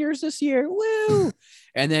the seniors this year. Woo.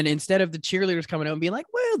 And then instead of the cheerleaders coming out and being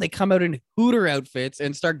like, woo, they come out in Hooter outfits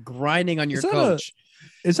and start grinding on your coach.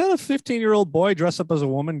 Is that a 15-year-old boy dressed up as a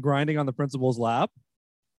woman grinding on the principal's lap?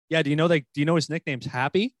 Yeah. Do you know his nickname's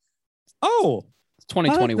Happy? Oh, it's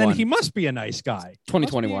 2021. Then he must be a nice guy.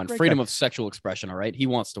 2021. Freedom of sexual expression. All right. He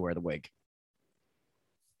wants to wear the wig.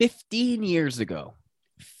 15 years ago,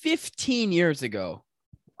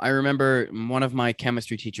 I remember one of my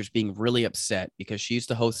chemistry teachers being really upset because she used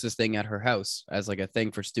to host this thing at her house as like a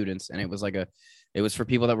thing for students. And it was for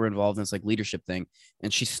people that were involved in this like leadership thing.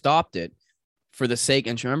 And she stopped it for the sake,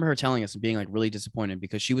 and she remember her telling us and being like really disappointed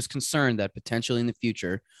because she was concerned that potentially in the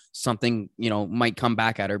future something might come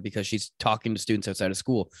back at her because she's talking to students outside of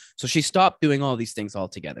school. So she stopped doing all these things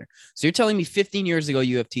altogether. So you're telling me 15 years ago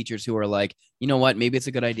you have teachers who are like, you know what, maybe it's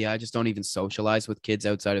a good idea, I just don't even socialize with kids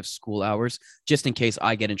outside of school hours just in case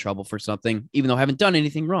I get in trouble for something, even though I haven't done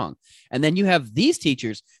anything wrong. And then you have these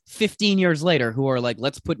teachers 15 years later who are like,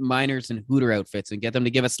 let's put minors in Hooter outfits and get them to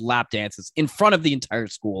give us lap dances in front of the entire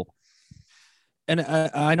school. And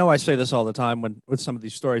I know I say this all the time with some of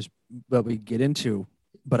these stories that we get into,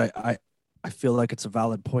 but I feel like it's a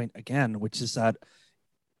valid point again, which is that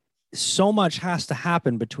so much has to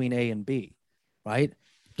happen between A and B, right?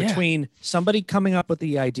 Yeah. Between somebody coming up with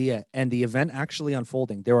the idea and the event actually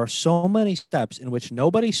unfolding. There are so many steps in which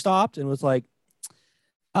nobody stopped and was like,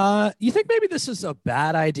 you think maybe this is a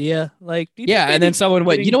bad idea? Like, and then someone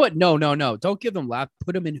went, you know what? No. Don't give them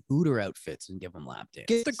put them in Hooter outfits and give them lap dance.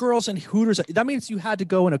 Get the girls in Hooters. That means you had to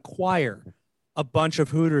go and acquire a bunch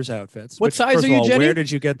of Hooters outfits. What size are you, Jenny? Where did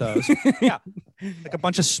you get those? Yeah. Like a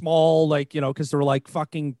bunch of small, because they were like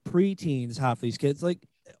fucking preteens, half these kids. Like,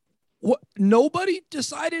 what? Nobody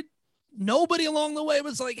decided, nobody along the way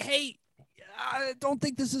was like, hey, I don't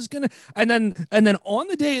think this is going to. And then on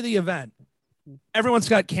the day of the event, everyone's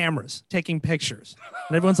got cameras taking pictures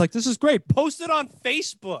and everyone's like, this is great. Post it on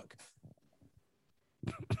Facebook.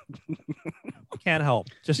 Can't help.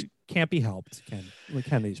 Just can't be helped.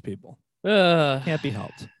 Can these people? Can't be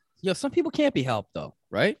helped. Some people can't be helped though,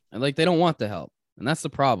 right? And like they don't want the help. And that's the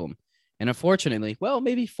problem. And unfortunately, well,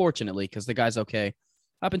 maybe fortunately, because the guy's okay,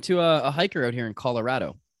 happened to a hiker out here in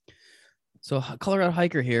Colorado. So a Colorado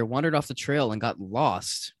hiker here wandered off the trail and got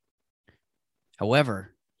lost.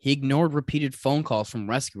 However, he ignored repeated phone calls from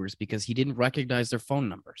rescuers because he didn't recognize their phone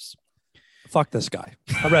numbers. Fuck this guy.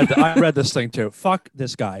 I read this thing too. Fuck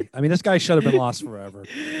this guy. I mean, this guy should have been lost forever.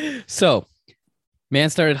 So, man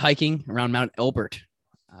started hiking around Mount Elbert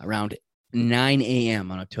around 9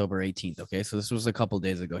 a.m. on October 18th. Okay, so this was a couple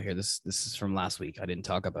days ago here. This is from last week. I didn't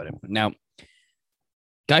talk about it. Now,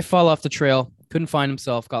 guy fell off the trail, couldn't find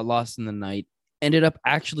himself, got lost in the night. ended up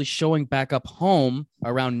actually showing back up home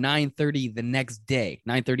around 9:30 the next day,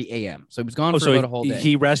 9:30 a.m. So he was gone for so about a whole day.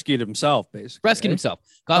 he rescued himself, basically. Rescued eh? himself,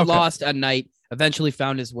 got Okay. lost at night, eventually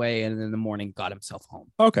found his way, and in the morning got himself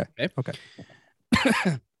home. Okay.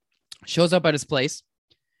 Shows up at his place.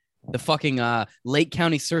 The fucking Lake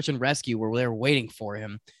County Search and Rescue were there waiting for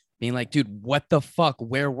him, being like, dude, what the fuck?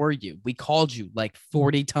 Where were you? We called you like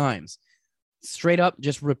 40 times. Straight up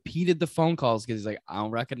just repeated the phone calls because he's like, I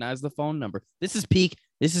don't recognize the phone number. This is peak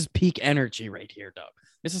energy right here, dog.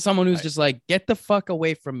 This is someone who's Right. just like, get the fuck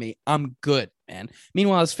away from me. I'm good, man.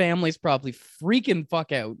 Meanwhile, his family's probably freaking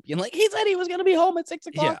fuck out. Being like, he said he was gonna be home at 6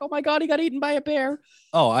 o'clock. Yeah. Oh my god, he got eaten by a bear.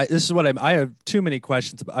 Oh, this is what I have too many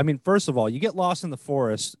questions about. I mean, first of all, you get lost in the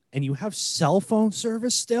forest and you have cell phone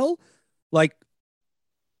service still. Like,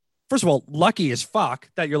 first of all, lucky as fuck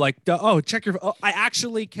that you're like, oh, check your. Oh, I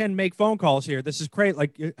actually can make phone calls here. This is great.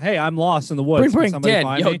 Like, hey, I'm lost in the woods. Can Bring somebody Dan.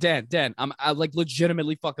 find Yo, me? Dan. I like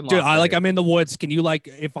legitimately fucking lost. Dude, out here. I'm in the woods. Can you like,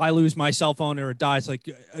 if I lose my cell phone or it dies, like,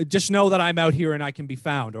 just know that I'm out here and I can be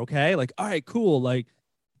found. Okay. Like, all right, cool. Like,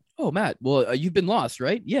 Oh, Matt. Well, you've been lost,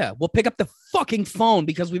 right? Yeah. Well, pick up the fucking phone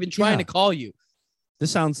because we've been trying to call you. it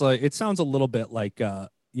sounds a little bit like,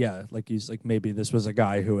 yeah, like he's like, maybe this was a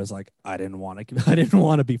guy who was like, I didn't want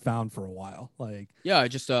to be found for a while. Like, Yeah, I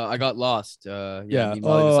just I got lost. yeah.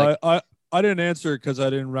 meanwhile, he was like, I didn't answer it because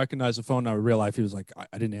I didn't recognize the phone. Now in real life, he was like,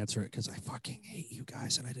 I didn't answer it because I fucking hate you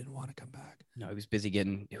guys and I didn't want to come back. no, he was busy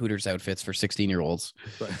getting Hooters outfits for 16-year-olds.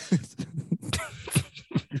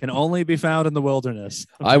 Can only be found in the wilderness.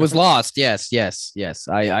 I was lost. Yes.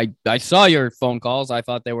 I saw your phone calls. I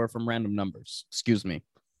thought they were from random numbers. Excuse me.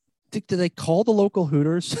 Did they call the local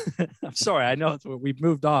Hooters? I'm sorry, I know we've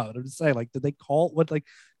moved on. But I'm just saying, like, did they call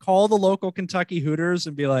the local Kentucky Hooters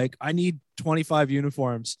and be like, I need 25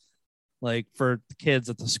 uniforms, like for the kids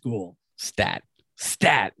at the school? Stat.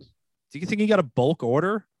 Do you think he got a bulk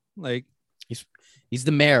order? Like, He's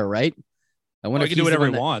the mayor, right? I wonder he if can do he's the whatever one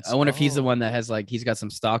he that- wants. I wonder if he's the Oh. one that has like he's got some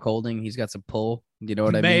stock holding. He's got some pull. You know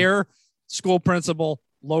what I mean? Mayor, school principal,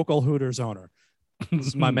 local Hooters owner. This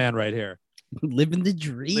is my man right here. Living the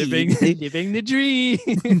dream. Living the dream.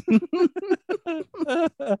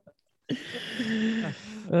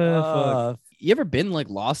 Fuck. You ever been like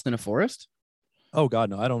lost in a forest? Oh God,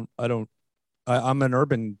 no! I don't. I'm an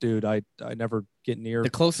urban dude. I never get near. The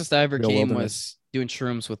closest I ever Real came wilderness. was doing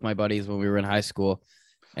shrooms with my buddies when we were in high school,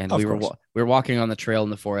 and Of we were course. we were walking on the trail in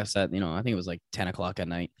the forest at I think it was like 10 o'clock at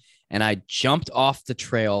night, and I jumped off the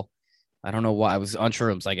trail. I don't know why. I was on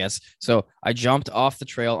shrooms, I guess. So I jumped off the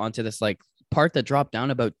trail onto this like part that dropped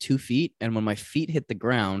down about 2 feet, and when my feet hit the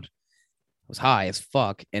ground, I was high as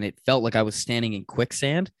fuck, and it felt like I was standing in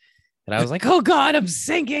quicksand. And I was like, "Oh God, I'm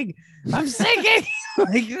sinking! I'm sinking!"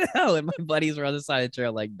 Like, no. And my buddies were on the side of the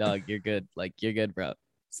trail, like, "Doug, you're good. Like, you're good, bro.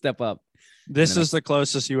 Step up." This And then is the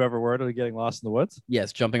closest you ever were to getting lost in the woods.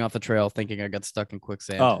 Yes, jumping off the trail, thinking I got stuck in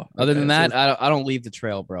quicksand. Oh, Other okay. than that, So I don't leave the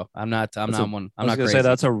trail, bro. I'm not I was not gonna crazy. say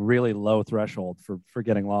that's a really low threshold for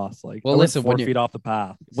getting lost. Like, Well, I went listen, 4 when you- feet off the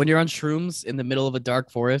path. When you're on shrooms in the middle of a dark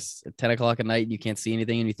forest at 10 o'clock at night and you can't see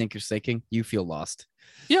anything and you think you're sinking, you feel lost.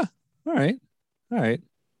 All right.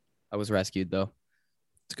 I was rescued though.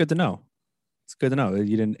 It's good to know. It's good to know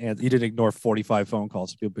you didn't ignore 45 phone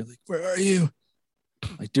calls. People be like, "Where are you?"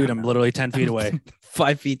 Like, dude, I'm literally 10 feet away.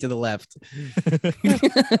 5 feet to the left.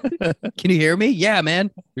 Can you hear me? Yeah,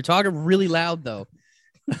 man. You're talking really loud though.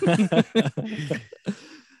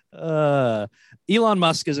 Elon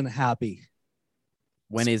Musk isn't happy.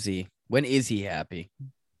 When is he? When is he happy?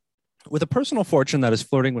 With a personal fortune that is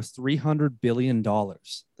flirting with $300 billion,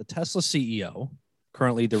 the Tesla CEO,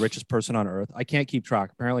 currently the richest person on earth, I can't keep track.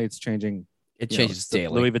 Apparently it's changing. It You know, changes it's the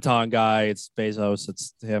daily. Louis Vuitton guy, it's Bezos,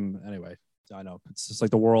 it's him. Anyway, I know. It's just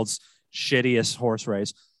like the world's shittiest horse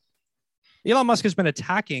race. Elon Musk has been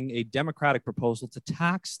attacking a Democratic proposal to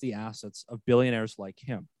tax the assets of billionaires like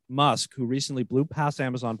him. Musk, who recently blew past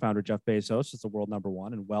Amazon founder Jeff Bezos as the world number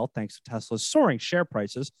one in wealth thanks to Tesla's soaring share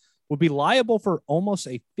prices, would be liable for almost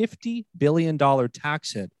a $50 billion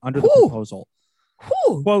tax hit under the Whew. proposal.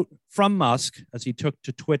 Whew. Quote from Musk as he took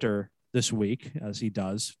to Twitter this week, as he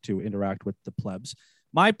does to interact with the plebs.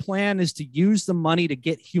 My plan is to use the money to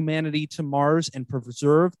get humanity to Mars and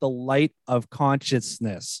preserve the light of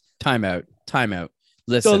consciousness. Time out. The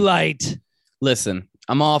Listen. light. Listen,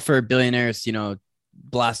 I'm all for billionaires,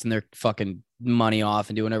 blasting their fucking money off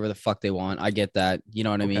and doing whatever the fuck they want. I get that. You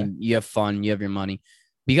know what I Okay. mean? You have fun, you have your money,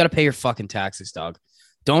 but you got to pay your fucking taxes, dog.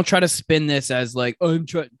 Don't try to spin this as like, I'm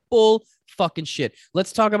trying bull fucking shit.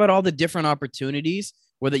 Let's talk about all the different opportunities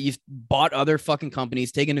where that you've bought other fucking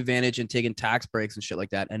companies, taken advantage and taken tax breaks and shit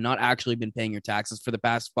like that, and not actually been paying your taxes for the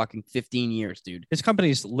past fucking 15 years, dude. His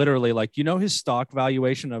company's literally like, his stock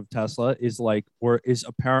valuation of Tesla is like, is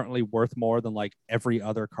apparently worth more than like every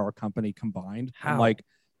other car company combined. How? I'm like,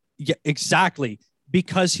 yeah, exactly.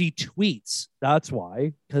 Because he tweets. That's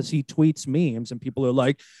why. Because he tweets memes and people are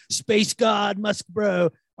like, space god, Musk bro.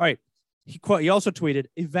 All right. He also tweeted,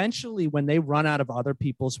 eventually when they run out of other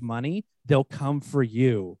people's money, they'll come for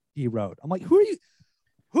you. He wrote. I'm like, who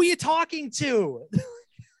are you talking to?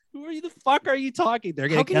 The fuck are you talking? They're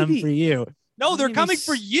going to come for you. No, they're coming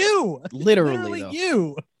for you. Literally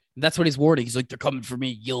you. That's what he's wording. He's like, they're coming for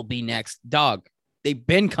me. You'll be next. Dog, they've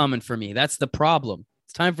been coming for me. That's the problem.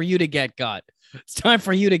 It's time for you to get got. It's time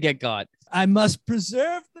for you to get got. I must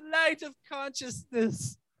preserve the light of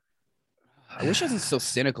consciousness. I wish I wasn't so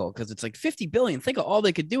cynical because it's like 50 billion. Think of all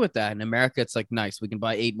they could do with that. In America, it's like, nice. We can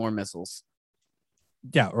buy 8 more missiles.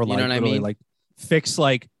 Yeah. Or you know what I mean? Like fix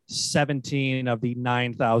like 17 of the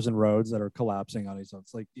 9,000 roads that are collapsing on each other.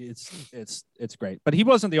 It's like, it's great. But he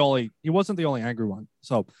wasn't the only angry one.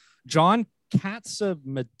 So John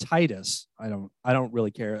Catsimatidis, I don't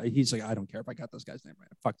really care. He's like, I don't care if I got this guy's name right.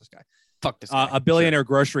 Fuck this guy. Fuck this guy. A billionaire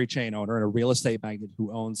grocery chain owner and a real estate magnate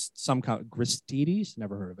who owns some kind of Gristedes.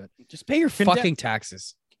 Never heard of it. Just pay your fucking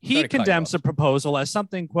taxes. He condemns the proposal as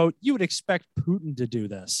something, quote, you would expect Putin to do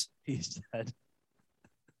this, he said.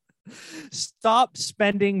 Stop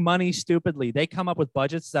spending money stupidly. They come up with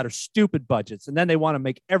budgets that are stupid budgets, and then they want to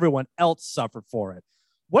make everyone else suffer for it.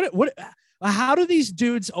 How do these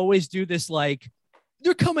dudes always do this? Like,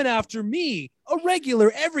 they're coming after me, a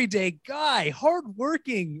regular, everyday guy,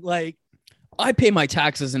 hardworking, like, I pay my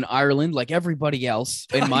taxes in Ireland like everybody else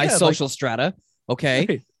in my social strata.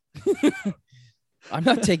 Okay. Right. I'm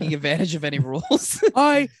not taking advantage of any rules.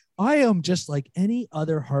 I am just like any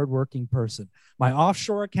other hardworking person. My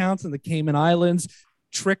offshore accounts in the Cayman Islands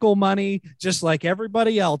trickle money just like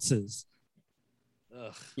everybody else's.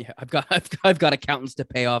 Ugh. Yeah, I've got accountants to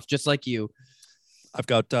pay off just like you. I've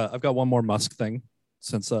got one more Musk thing.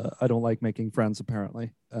 Since I don't like making friends, apparently.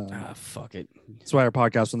 Fuck it. That's why our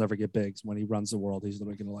podcast will never get big. When he runs the world, he's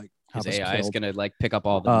literally gonna like have his us AI is killed. gonna like pick up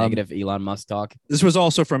all the negative Elon Musk talk. This was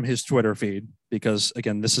also from his Twitter feed because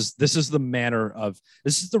again, this is the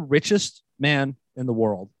richest man in the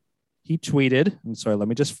world. He tweeted, I'm sorry, let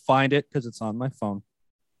me just find it because it's on my phone.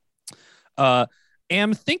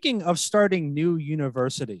 Am thinking of starting new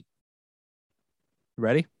university.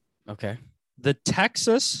 Ready? Okay. The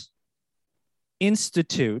Texas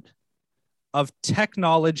Institute of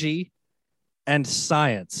Technology and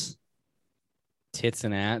Science. Tits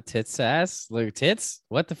ass. Look, tits.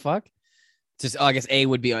 What the fuck? I guess A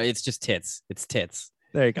would be. It's just tits. It's tits.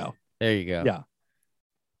 There you go. Yeah.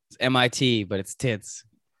 It's MIT, but it's tits.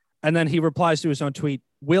 And then he replies to his own tweet,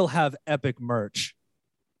 "We'll have epic merch."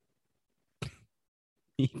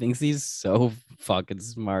 He thinks he's so fucking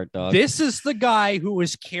smart, dog. This is the guy who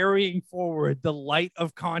is carrying forward the light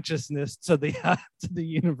of consciousness to the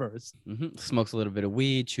universe. Mm-hmm. Smokes a little bit of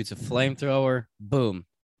weed, shoots a flamethrower. Boom.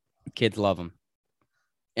 Kids love him.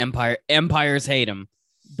 Empires hate him.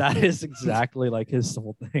 That is exactly like his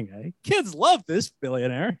whole thing, eh? Kids love this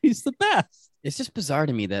billionaire. He's the best. It's just bizarre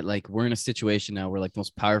to me that like we're in a situation now where like the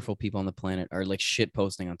most powerful people on the planet are like shit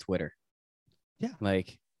posting on Twitter. Yeah.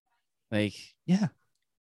 Like, yeah.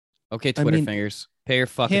 Okay, Twitter fingers, pay your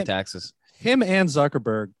fucking taxes. Him and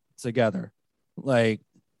Zuckerberg together, like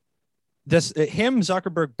this.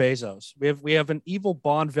 Zuckerberg, Bezos. We have an evil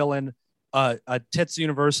Bond villain, a Tits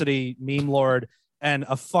University meme lord, and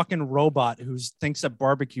a fucking robot who thinks that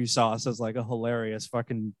barbecue sauce is like a hilarious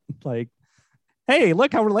fucking like. Hey,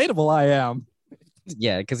 look how relatable I am.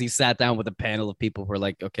 Yeah, because he sat down with a panel of people who are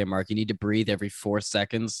like, okay, Mark, you need to breathe every 4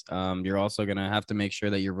 seconds. You're also gonna have to make sure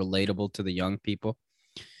that you're relatable to the young people.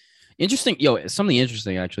 Interesting. Something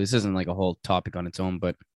interesting, actually. This isn't like a whole topic on its own,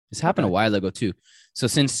 but this happened a while ago too. So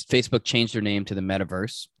since Facebook changed their name to the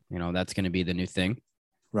Metaverse, that's going to be the new thing.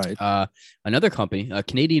 Right. Another company, a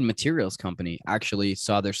Canadian materials company, actually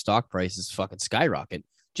saw their stock prices fucking skyrocket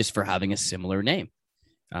just for having a similar name.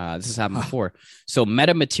 This has happened before. So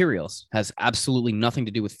Meta Materials has absolutely nothing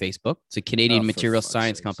to do with Facebook. It's a Canadian materials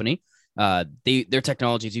science company. Their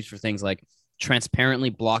technology is used for things like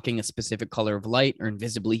transparently blocking a specific color of light or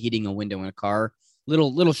invisibly heating a window in a car,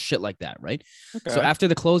 little shit like that, right? Okay. So after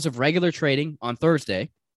the close of regular trading on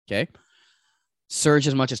Thursday, surged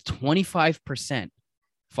as much as 25%,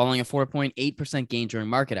 following a 4.8% gain during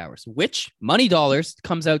market hours, which money dollars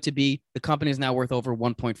comes out to be the company is now worth over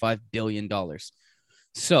 $1.5 billion.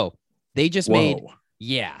 So they just made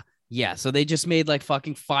Yeah, so they just made like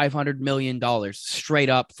fucking $500 million straight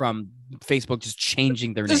up from Facebook just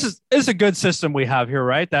changing their name. This is a good system we have here,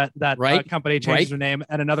 right? That Right? company changes Right? their name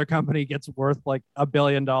and another company gets worth like $1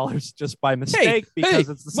 billion just by mistake because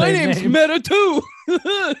it's the my same name's name. Meta too.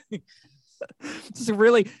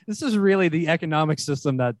 This is really the economic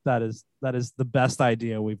system that is the best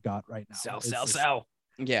idea we've got right now. It's this sell.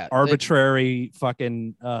 Yeah, arbitrary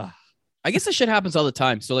fucking. I guess this shit happens all the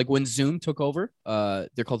time. So like when Zoom took over,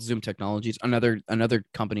 they're called Zoom Technologies. Another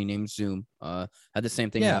company named Zoom had the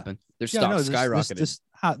same thing happen. Their stock skyrocketed.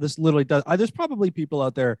 This literally does. There's probably people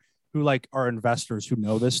out there who like are investors who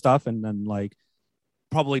know this stuff and then like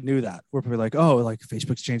probably knew that. We're probably like, oh, like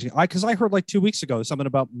Facebook's changing. Because I heard like 2 weeks ago something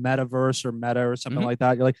about metaverse or meta or something like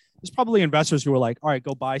that. You're like, there's probably investors who are like, all right,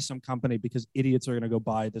 go buy some company because idiots are going to go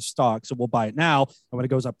buy the stock. So we'll buy it now. And when it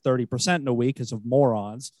goes up 30% in a week because of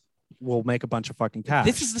morons, we'll make a bunch of fucking cash.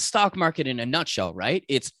 This is the stock market in a nutshell, right?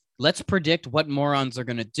 It's let's predict what morons are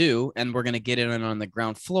going to do, and we're going to get in on the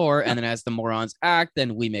ground floor. And then as the morons act,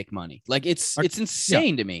 then we make money. Like it's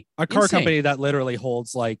insane to me. A car company that literally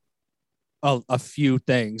holds like a few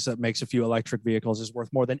things that makes a few electric vehicles is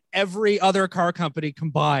worth more than every other car company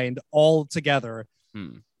combined all together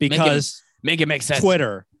because make it make sense.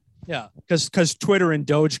 Twitter. Yeah. Because Twitter and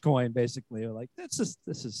Dogecoin basically are like, this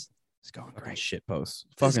is going great. Shit post.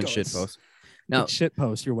 Fucking shit post. Now, shit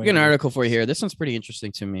post. You're waiting. I got an article for you here. This one's pretty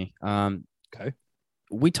interesting to me. Okay.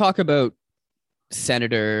 We talk about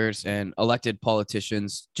senators and elected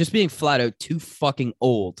politicians just being flat out too fucking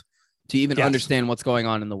old to even understand what's going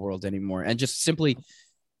on in the world anymore. And just simply,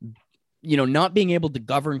 not being able to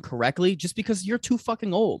govern correctly just because you're too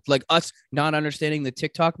fucking old. Like us not understanding the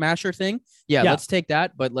TikTok masher thing. Yeah, let's take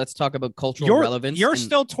that. But let's talk about cultural relevance. You're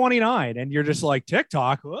still 29 and you're just like,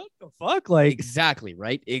 TikTok, what the fuck? Like, exactly,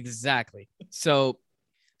 right? Exactly. So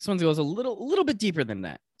this one goes a little bit deeper than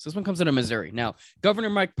that. So this one comes out of Missouri. Now, Governor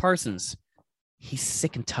Mike Parsons, he's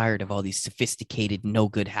sick and tired of all these sophisticated, no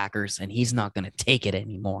good hackers, and he's not going to take it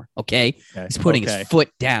anymore. Okay? He's putting his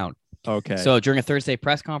foot down. Okay. So during a Thursday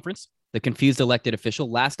press conference, the confused elected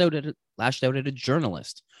official lashed out at a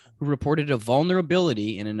journalist who reported a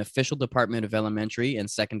vulnerability in an official Department of Elementary and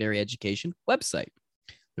Secondary Education website.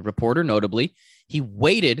 The reporter, notably, he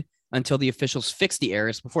waited until the officials fixed the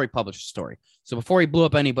errors before he published the story. So before he blew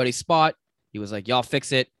up anybody's spot, he was like, y'all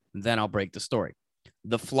fix it, then I'll break the story.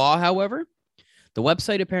 The flaw, however, the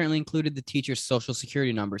website apparently included the teacher's social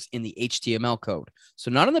security numbers in the HTML code.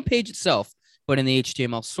 So not on the page itself, but in the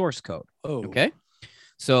HTML source code. Oh, okay.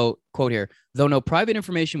 So, quote here, though no private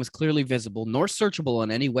information was clearly visible nor searchable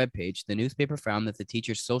on any web page, the newspaper found that the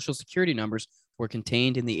teacher's social security numbers were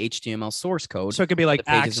contained in the HTML source code. So it could be like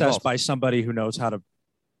accessed by somebody who knows how to,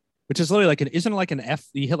 which is literally like isn't it like an F?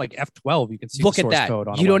 You hit like F12, you can see look the source at that. code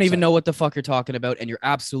on you a don't website. even know what the fuck you're talking about, and you're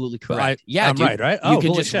absolutely correct. I'm dude, right? You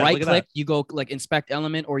can just right click, you go like inspect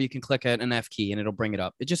element, or you can click an F key and it'll bring it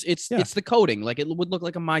up. It's the coding. Like it would look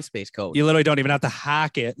like a MySpace code. You literally don't even have to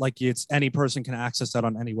hack it. Like it's any person can access that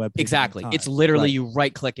on any web page. Exactly. It's literally you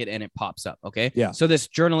right click it and it pops up. Okay. Yeah. So this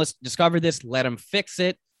journalist discovered this, let him fix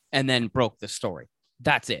it, and then broke the story.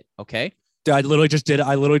 That's it. Okay. I literally just did it.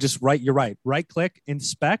 I literally just you're right. Right click,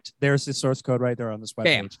 inspect. There's the source code right there on this web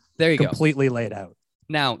page. There you go. Completely laid out.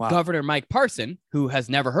 Now, Governor Mike Parson, who has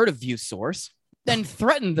never heard of ViewSource, then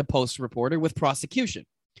threatened the Post reporter with prosecution.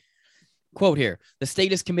 Quote here, the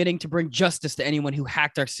state is committing to bring justice to anyone who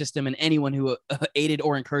hacked our system and anyone who aided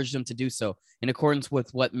or encouraged them to do so in accordance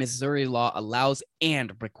with what Missouri law allows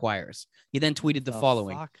and requires. He then tweeted the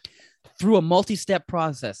following. Fuck? Through a multi-step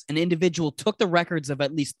process, an individual took the records of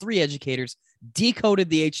at least 3 educators, decoded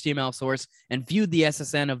the HTML source, and viewed the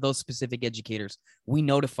SSN of those specific educators. We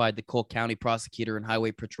notified the Cole County Prosecutor and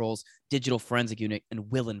Highway Patrol's Digital Forensic Unit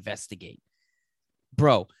and will investigate.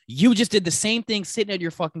 Bro, you just did the same thing sitting at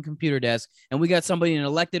your fucking computer desk, and we got somebody, an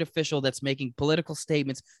elected official, that's making political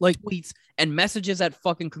statements, like tweets and messages at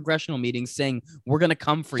fucking congressional meetings saying, we're going to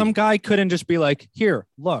come for you. Some guy couldn't just be like, here,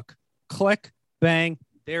 look, click, bang,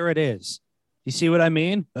 there it is. You see what I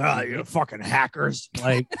mean? You fucking hackers.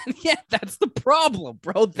 Like, yeah, that's the problem,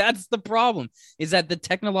 bro. That's the problem, is that the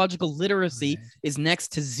technological literacy is next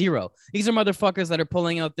to zero. These are motherfuckers that are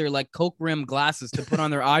pulling out their like Coke rim glasses to put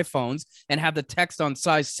on their iPhones and have the text on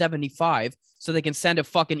size 75 so they can send a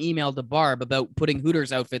fucking email to Barb about putting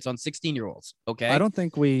Hooters outfits on 16-year-olds. Okay. I don't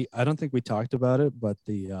think we talked about it, but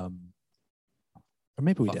or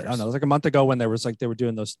maybe we did. I don't know. It was like a month ago when they were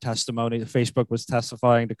doing those testimonies. Facebook was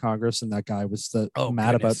testifying to Congress, and that guy was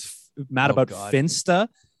mad about Finsta.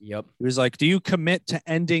 Yep. He was like, "Do you commit to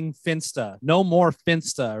ending Finsta? No more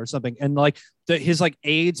Finsta," or something. And like his like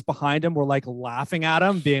aides behind him were like laughing at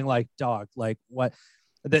him, being like, "Dog, like what?"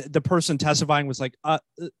 the person testifying was like,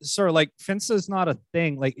 sir, like Finsta is not a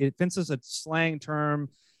thing. Like Finsta is a slang term.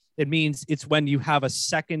 It means it's when you have a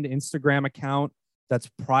second Instagram account that's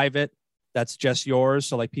private, that's just yours.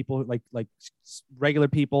 So like people like regular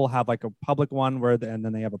people have like a public one and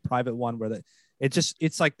then they have a private one where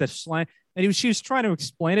it's like the slang. And she was trying to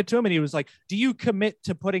explain it to him, and he was like, do you commit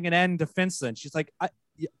to putting an end to Finsta? And she's like,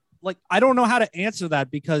 I don't know how to answer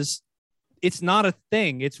that because it's not a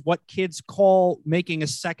thing. It's what kids call making a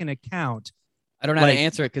second account. I don't know how to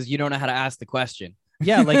answer it because you don't know how to ask the question.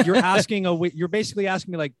 Yeah, like you're basically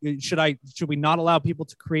asking me like, should we not allow people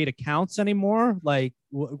to create accounts anymore? Like,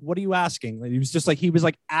 what are you asking? Like, he was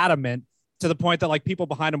like adamant to the point that like people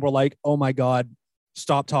behind him were like, oh my God,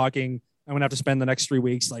 stop talking. I'm gonna have to spend the next 3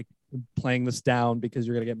 weeks like playing this down because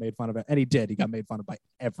you're gonna get made fun of it. And he did. He got made fun of by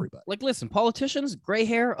everybody. Like, listen, politicians, gray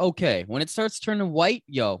hair, okay. When it starts turning white,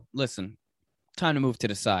 listen, time to move to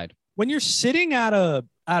the side. When you're sitting at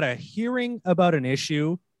a hearing about an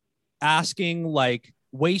issue, asking like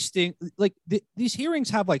wasting like these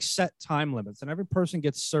hearings have like set time limits, and every person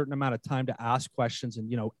gets a certain amount of time to ask questions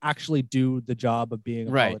and actually do the job of being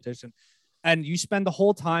a politician. And you spend the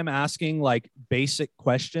whole time asking like basic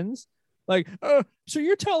questions. Like, so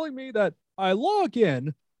you're telling me that I log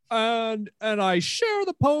in and I share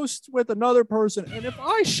the post with another person, and if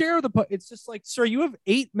I share the post, it's just like, sir, you have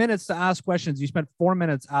 8 minutes to ask questions. You spent 4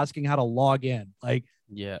 minutes asking how to log in. Like,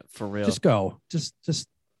 yeah, for real. Just go. Just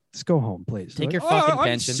go home, please. Take like, your fucking I'm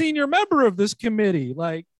pension. Senior member of this committee.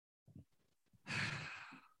 Like,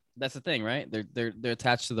 that's the thing, right? They're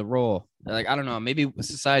attached to the role. They're like, I don't know. Maybe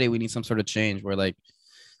society, we need some sort of change where like,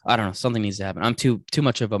 I don't know, something needs to happen. I'm too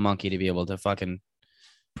much of a monkey to be able to fucking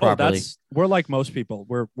properly. We're like most people.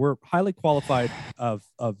 We're highly qualified of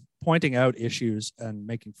pointing out issues and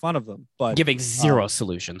making fun of them, but giving zero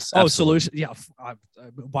solutions. Solution. Yeah.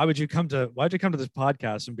 Why would you come to this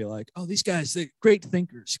podcast and be like, oh, these guys, they're great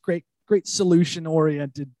thinkers, great solution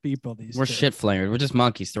oriented people. We're shit flingers. We're just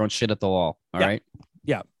monkeys throwing shit at the wall. All right.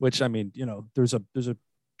 Yeah. Which, I mean, there's a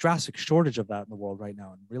drastic shortage of that in the world right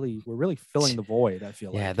now, and we're really filling the void. I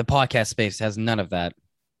feel like the podcast space has none of that.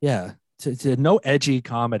 Yeah, to no edgy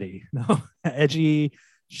comedy, no edgy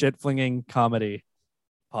shit flinging comedy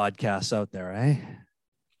podcasts out there.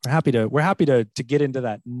 We're happy to get into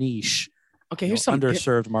that niche. Okay, here's some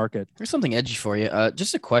underserved market. Here's something edgy for you.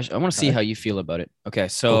 Just a question. I want to see how you feel about it. Okay,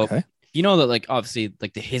 so you know that like obviously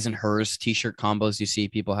like the his and hers t-shirt combos you see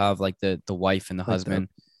people have, like the wife and the husband.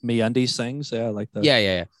 MeUndies things, yeah, like that.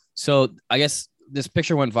 Yeah. So I guess this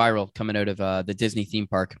picture went viral coming out of the Disney theme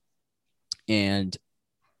park, and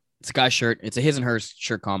it's a guy's shirt. It's a his and hers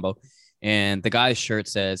shirt combo, and the guy's shirt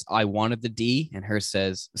says "I wanted the D," and his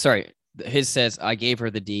says "I gave her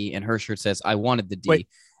the D," and her shirt says "I wanted the D."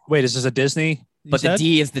 Wait, is this a Disney? But the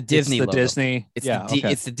D is the Disney logo. Disney.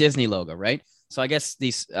 It's the Disney logo, right? So I guess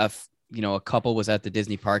these a couple was at the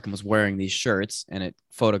Disney park and was wearing these shirts, and a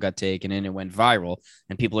photo got taken and it went viral,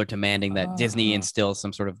 and people are demanding that Disney instill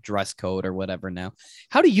some sort of dress code or whatever now.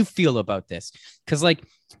 How do you feel about this? Because like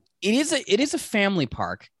it is a family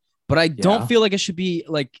park, but I don't feel like it should be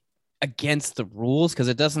like against the rules because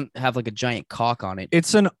it doesn't have like a giant cock on it.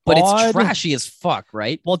 It's trashy as fuck,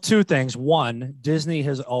 right? Well, two things. One, Disney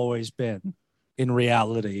has always been in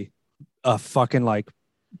reality a fucking like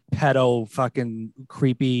pedo fucking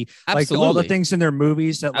creepy. Absolutely. Like all the things in their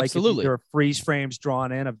movies that like there are freeze frames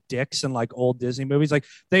drawn in of dicks and like old Disney movies. Like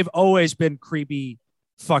they've always been creepy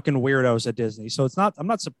fucking weirdos at Disney. So I'm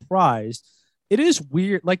not surprised. It is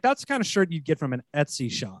weird. Like that's the kind of shirt you'd get from an Etsy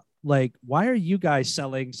shop. Like, why are you guys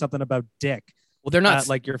selling something about dick? Well, they're not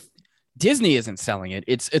like Disney isn't selling it.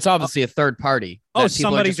 It's obviously a third party. Oh,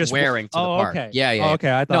 somebody just wearing to the park. Okay. Yeah. Oh,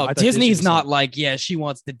 okay. I thought Disney's not like, she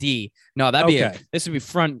wants the D. No, this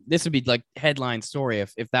would be like headline story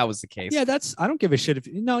if that was the case. Yeah, I don't give a shit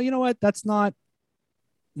you know what? That's not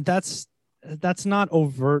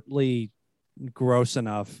overtly gross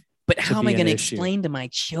enough. But how am I going to explain to my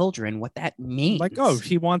children what that means? Like, oh,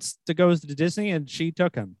 he wants to go to Disney and she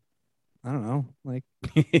took him. I don't know. Like,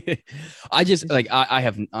 I just like, I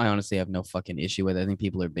honestly have no fucking issue with it. I think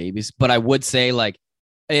people are babies, but I would say like,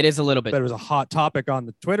 it is a little bit. But it was a hot topic on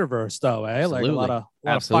the Twitterverse though, eh? Absolutely. Like a lot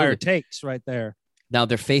of fire takes right there. Now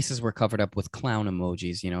their faces were covered up with clown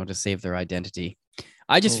emojis, to save their identity.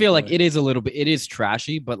 I just feel like it is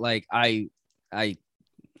trashy, but like I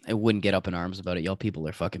wouldn't get up in arms about it. Y'all people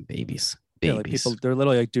are fucking babies. Yeah, like people, they're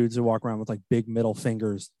literally like dudes who walk around with like big middle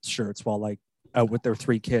fingers shirts while like out with their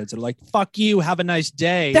 3 kids. They're like, fuck you, have a nice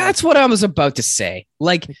day. That's what I was about to say.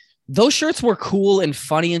 Like those shirts were cool and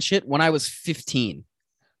funny and shit when I was 15.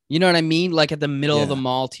 You know what I mean? Like at the middle of the Yeah.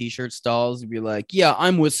 mall t-shirt stalls, you'd be like, yeah,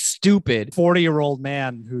 I'm with stupid. 40-year-old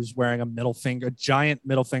man who's wearing a giant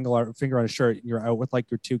middle finger on a shirt. And you're out with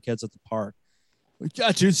like your two kids at the park. Like,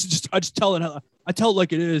 yeah, dude, I just tell it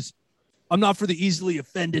like it is. I'm not for the easily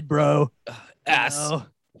offended, bro. Ass, You know?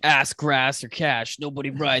 ass, grass, or cash. Nobody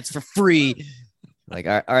rides for free. Like,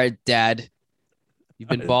 all right, Dad. You've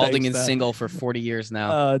been balding Thanks, and Dad. single for 40 years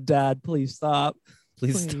now. Dad, please stop.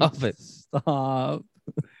 Please stop it. Stop.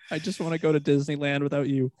 I just want to go to Disneyland without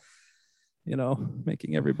you,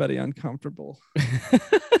 making everybody uncomfortable.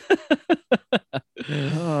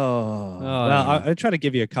 Oh, well, I try to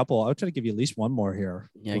give you a couple. I'll try to give you at least one more here.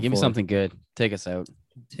 Yeah, give me before- something good. Take us out.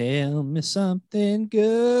 Tell me something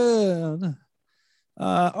good.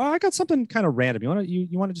 I got something kind of random. You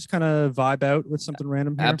want to just kind of vibe out with something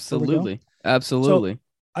random here? before we go? Absolutely.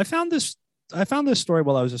 I found this story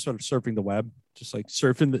while I was just sort of surfing the web, just like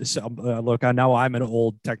surfing this. Look, I know I'm an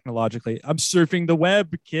old technologically. I'm surfing the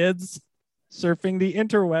web, kids, surfing the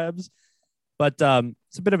interwebs. But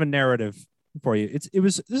it's a bit of a narrative for you.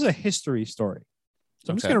 This is a history story,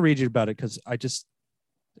 so I'm just Okay. going to read you about it because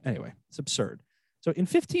anyway, it's absurd. So in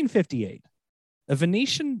 1558, a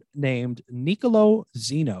Venetian named Niccolo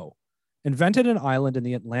Zeno invented an island in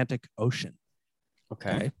the Atlantic Ocean.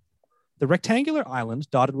 Okay. The rectangular island,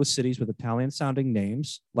 dotted with cities with Italian-sounding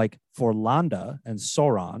names like Forlanda and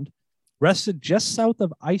Sorond, rested just south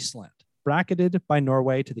of Iceland, bracketed by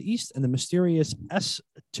Norway to the east and the mysterious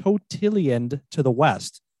Estotiliend to the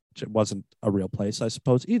west, which it wasn't a real place, I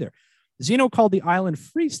suppose, either. Zeno called the island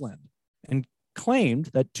Friesland and claimed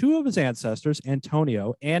that two of his ancestors,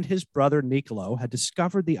 Antonio and his brother Niccolo, had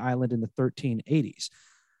discovered the island in the 1380s.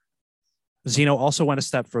 Zeno also went a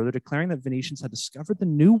step further, declaring that Venetians had discovered the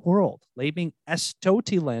New World, leaving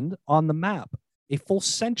Estotiliend on the map, a full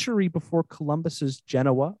century before Columbus's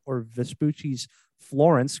Genoa or Vespucci's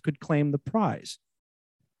Florence could claim the prize.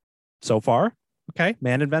 So far, okay,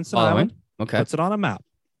 man invents an island, Okay. puts it on a map.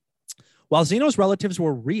 While Zeno's relatives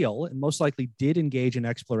were real and most likely did engage in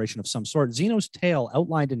exploration of some sort, Zeno's tale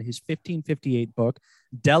outlined in his 1558 book,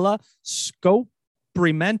 Della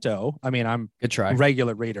Scoprimento. I mean, I'm Good try. a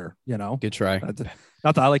regular reader, Good try.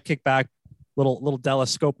 Not that I like kick back, little Della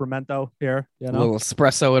Scoprimento here, A little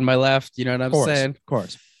espresso in my left. You know what I'm saying? Of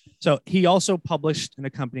course. So he also published an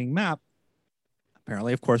accompanying map.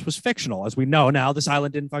 Apparently, of course, was fictional. As we know now, this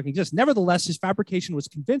island didn't fucking exist. Nevertheless, his fabrication was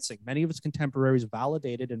convincing. Many of his contemporaries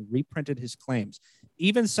validated and reprinted his claims.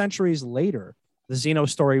 Even centuries later, the Zeno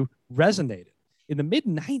story resonated. In the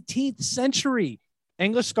mid-19th century,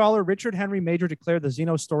 English scholar Richard Henry Major declared the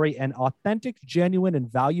Zeno story an authentic, genuine, and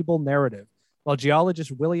valuable narrative, while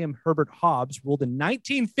geologist William Herbert Hobbs ruled in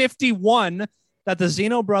 1951 that the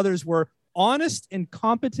Zeno brothers were honest and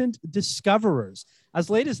competent discoverers. As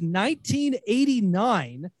late as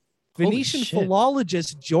 1989, Venetian shit.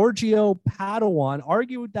 philologist Giorgio Paduan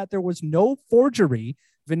argued that there was no forgery.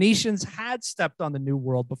 Venetians had stepped on the New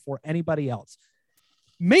World before anybody else.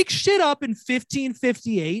 Make shit up in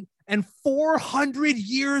 1558, and 400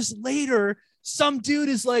 years later, some dude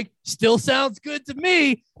is like, still sounds good to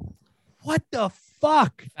me. What the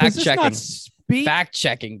fuck? Does this Fact-checking. not speak? Fact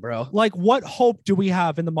checking, bro. Like, what hope do we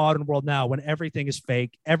have in the modern world now when everything is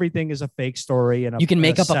fake? Everything is a fake story, and You can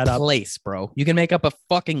make up a setup. place, bro. You can make up a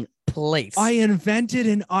fucking place. I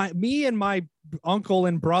invented me and my uncle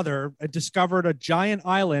and brother discovered a giant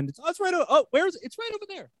island. It's right. It's right over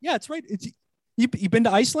there. Yeah, it's right. You been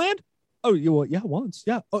to Iceland? Oh, yeah, once.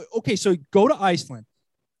 Yeah. Oh, okay, so go to Iceland.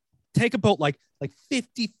 Take a boat like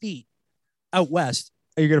 50 feet out west,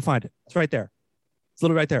 and you're gonna find it. It's right there. It's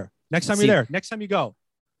literally right there. Next time See- you're there. Next time you go.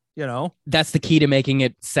 That's the key to making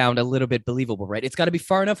it sound a little bit believable, right? It's got to be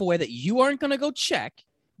far enough away that you aren't going to go check,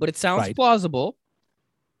 but it sounds Right. plausible.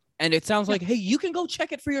 And it sounds like, hey, you can go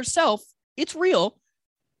check it for yourself. It's real.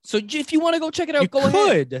 So if you want to go check it out, You go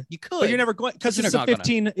ahead. could. You could. But you're never going because You're it's a not gonna.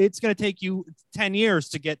 15. It's going to take you 10 years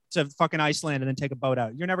to get to fucking Iceland and then take a boat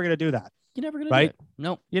out. You're never going to do that. You're never gonna Right? do it.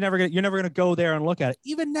 No. You're never gonna go there and look at it.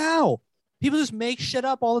 Even now, people just make shit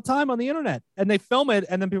up all the time on the internet and they film it,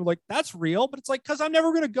 and then people are like, "That's real," but it's like, because I'm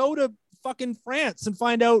never gonna go to fucking France and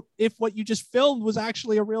find out if what you just filmed was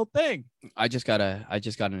actually a real thing. I just got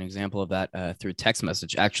an example of that through text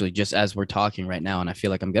message, actually, just as we're talking right now, and I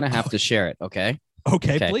feel like I'm gonna have to share it. Okay.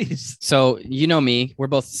 Okay, Okay. please. So you know me, we're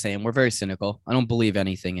both the same. We're very cynical. I don't believe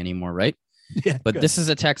anything anymore, right? Yeah, But good. this is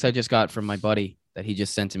a text I just got from my buddy that he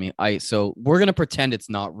just sent to me. So we're gonna pretend it's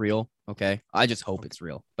not real. Okay. I just hope it's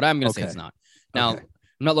real, but I'm gonna say it's Okay. not. Now, Okay.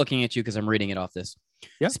 I'm not looking at you because I'm reading it off this.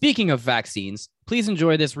 Yeah. Speaking of vaccines, please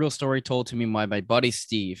enjoy this real story told to me by my buddy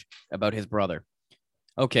Steve about his brother.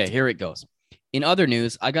 Okay, here it goes. In other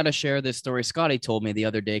news, I got to share this story Scotty told me the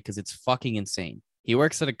other day because it's fucking insane. He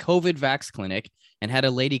works at a COVID vax clinic and had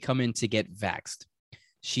a lady come in to get vaxxed.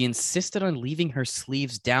 She insisted on leaving her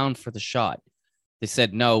sleeves down for the shot. They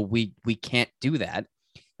said, no, we can't do that.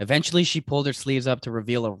 Eventually, she pulled her sleeves up to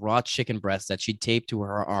reveal a raw chicken breast that she taped to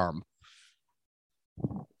her arm.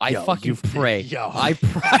 I fucking pray. I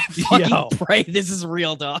fucking pray this is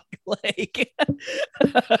real, dog. Like,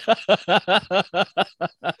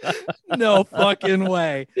 no fucking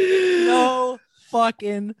way. No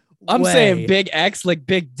fucking I'm way. saying big X, like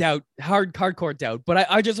big doubt, hardcore doubt. But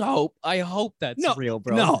I just hope that's real,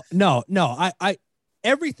 bro. No. I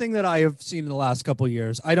everything that I have seen in the last couple of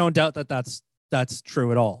years, I don't doubt that that's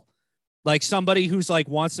true at all. Like somebody who's like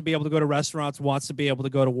wants to be able to go to restaurants, wants to be able to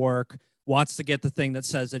go to work, wants to get the thing that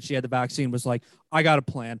says that she had the vaccine, was like, I got a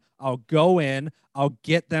plan. I'll go in, I'll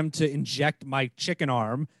get them to inject my chicken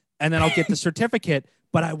arm, and then I'll get the certificate,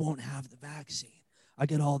 but I won't have the vaccine. I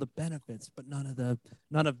get all the benefits, but none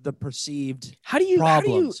of the perceived how do you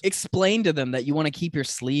problems. explain to them that you want to keep your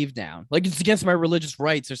sleeve down? Like it's against my religious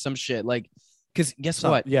rights or some shit. Like, because guess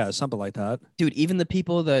what? Yeah, something like that. Dude, even the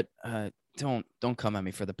people that don't come at me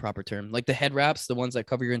for the proper term, like the head wraps, the ones that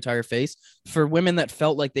cover your entire face, for women that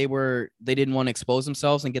felt like they didn't want to expose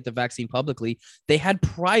themselves and get the vaccine publicly, they had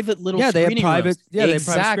private little screening rooms. They had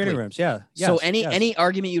private screening rooms. So any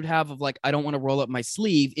argument you'd have of like, I don't want to roll up my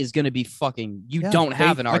sleeve is going to be fucking, don't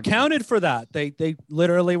have an argument. Accounted for that. They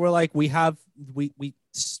literally were like, we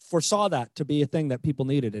foresaw that to be a thing that people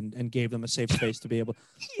needed and gave them a safe space to be able.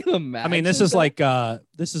 Can you imagine? I mean, this is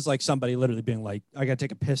like somebody literally being like, I got to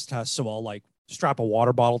take a piss test, so I'll like strap a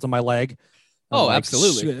water bottle to my leg. Oh, like,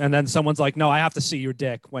 absolutely. And then someone's like, no, I have to see your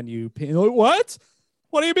dick when you pee. Like, what?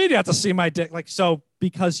 What do you mean you have to see my dick? Like, so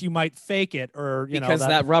because you might fake it, or because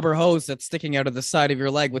that rubber hose that's sticking out of the side of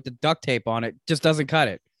your leg with the duct tape on it just doesn't cut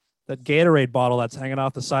it. That Gatorade bottle that's hanging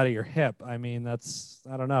off the side of your hip. I mean, I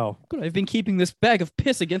don't know. I've been keeping this bag of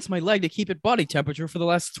piss against my leg to keep it body temperature for the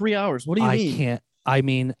last 3 hours. What do you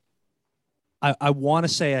mean? I want to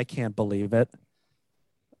say I can't believe it,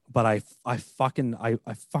 but I fucking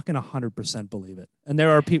 100% believe it. And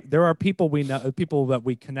there are people we know, people that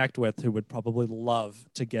we connect with, who would probably love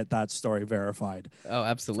to get that story verified. Oh,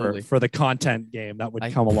 absolutely. For the content game that would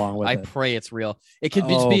come along with it. I pray it's real. It could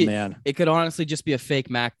just be, man. It could honestly just be a fake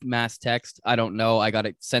mass text. I don't know. I got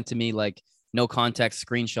it sent to me like no context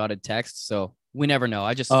screenshotted text. So we never know.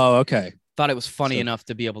 I just okay. Thought it was funny enough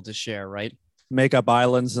to be able to share, right? Make up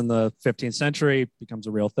islands in the 15th century becomes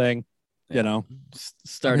a real thing. Yeah.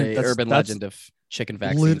 Start a urban legend of chicken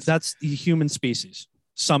vaccines. That's the human species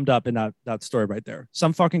summed up in that story right there.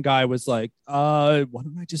 Some fucking guy was like, why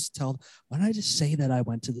don't I just say that I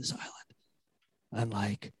went to this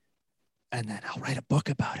island and then I'll write a book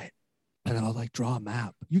about it, and then I'll like draw a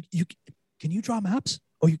map. You can you draw maps?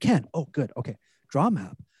 Oh, you can. Oh, good. Okay. Draw a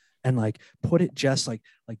map and like put it just like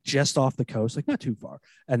just off the coast, like not too far.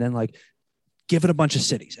 And then like give it a bunch of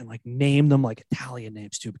cities and like name them like Italian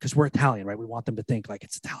names too, because we're Italian, right? We want them to think like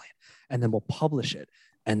it's Italian, and then we'll publish it,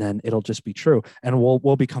 and then it'll just be true, and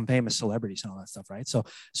we'll become famous celebrities and all that stuff, right? So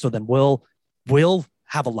then we'll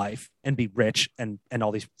have a life and be rich, and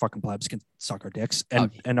all these fucking plebs can suck our dicks,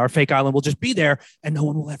 and our fake island will just be there, and no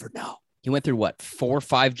one will ever know. You went through what, 4 or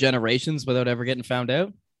 5 generations without ever getting found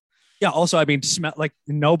out? Yeah. Also, I mean, like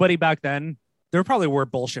nobody back then. There probably were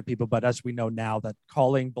bullshit people, but as we know now, that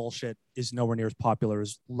calling bullshit is nowhere near as popular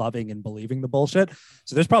as loving and believing the bullshit.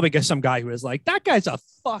 So there's probably some guy who is like, that guy's a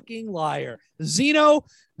fucking liar. Zeno,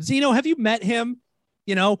 have you met him?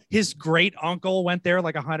 You know, his great uncle went there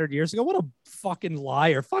like 100 years ago. What a fucking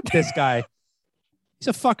liar. Fuck this guy. He's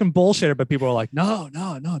a fucking bullshitter. But people are like, no,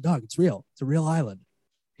 dog, it's real. It's a real island.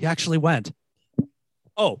 He actually went.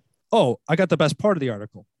 Oh, I got the best part of the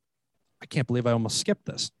article. I can't believe I almost skipped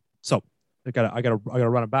this. So I gotta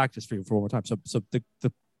run it back just for you for one more time. So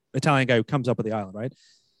the Italian guy who comes up with the island, right?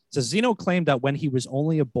 Says Zeno claimed that when he was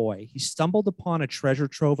only a boy, he stumbled upon a treasure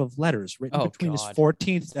trove of letters written between his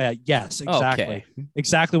 14th. Yes, exactly. Okay.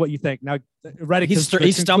 Exactly what you think. Now, right? He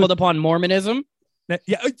stumbled upon Mormonism.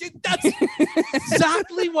 Yeah, that's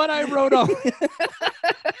exactly what I wrote on.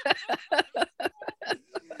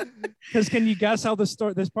 Because can you guess how this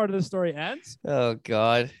part of the story ends? Oh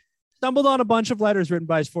God. Stumbled on a bunch of letters written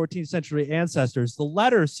by his 14th century ancestors. The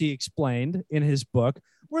letters, he explained in his book,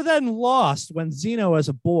 were then lost when Zeno, as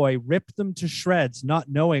a boy, ripped them to shreds, not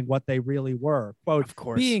knowing what they really were. Quote, of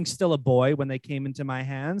course. Being still a boy when they came into my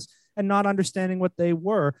hands and not understanding what they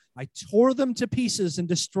were, I tore them to pieces and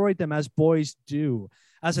destroyed them as boys do.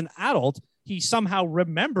 As an adult, he somehow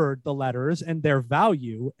remembered the letters and their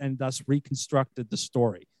value and thus reconstructed the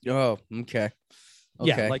story. Oh, okay.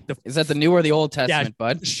 Yeah, like is that the New or the Old Testament,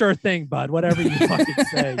 bud? Sure thing, bud. Whatever you fucking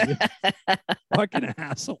say, you fucking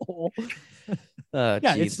asshole.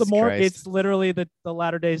 Yeah, it's the more. Christ. It's literally the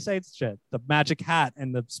Latter-day Saints shit. The magic hat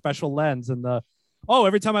and the special lens and the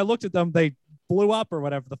every time I looked at them, they blew up or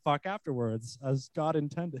whatever the fuck afterwards, as God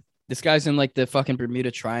intended. This guy's in like the fucking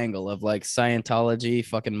Bermuda Triangle of like Scientology,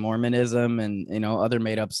 fucking Mormonism, and other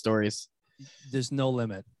made up stories. There's no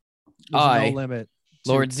limit. There's no limit.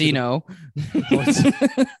 Lord Zeno. That's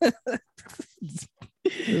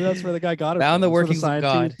where the guy got it Found from. the workings of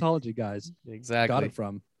God. Scientology guys. Exactly. Got it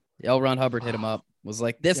from. L. Ron Hubbard hit him up. Was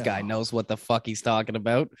like, this guy knows what the fuck he's talking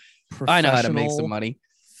about. I know how to make some money.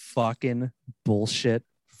 Fucking bullshit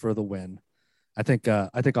for the win. I think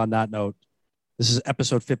on that note, this is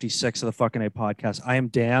episode 56 of the Fucking A podcast. I am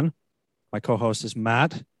Dan. My co-host is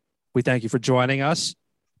Matt. We thank you for joining us.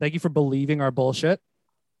 Thank you for believing our bullshit.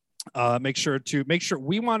 We want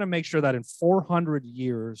to make sure that in 400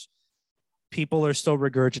 years, people are still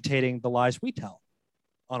regurgitating the lies we tell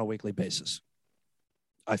on a weekly basis.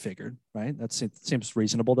 I figured, right? That seems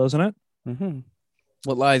reasonable, doesn't it? Mm-hmm.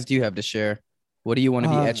 What lies do you have to share? What do you want to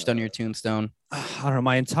be etched on your tombstone? I don't know.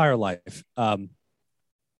 My entire life.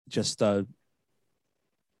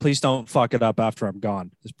 Please don't fuck it up after I'm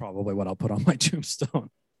gone is probably what I'll put on my tombstone.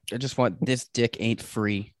 I just want this dick ain't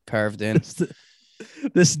free carved in.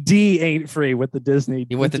 This D ain't free with the Disney.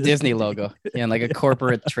 With the Disney logo. Yeah, and like a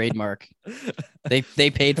corporate trademark. They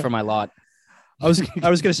paid for my lot. I was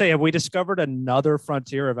gonna say, have we discovered another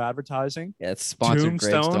frontier of advertising? Yeah, it's sponsored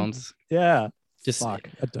gravestones. Yeah. Just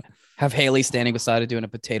have Haley standing beside it doing a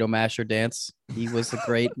potato masher dance. He was a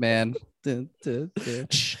great man. People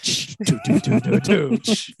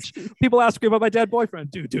ask me about my dead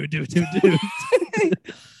boyfriend.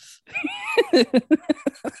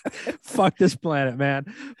 Fuck this planet,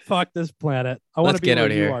 man. Fuck this planet. I want to be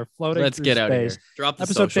where you are, floating Let's through get space. out of here. Drop the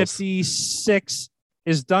episode socials. 56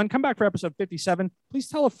 is done. Come back for episode 57. Please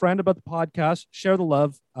tell a friend about the podcast. Share the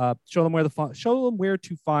love. Show them where to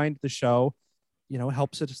find the show. It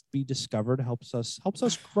helps us be discovered. Helps us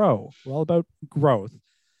grow. We're all about growth.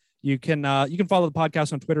 You can follow the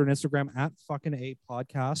podcast on Twitter and Instagram at fucking A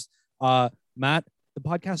podcast. Matt, the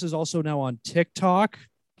podcast is also now on TikTok.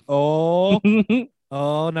 Oh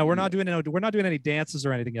no, we're not doing any dances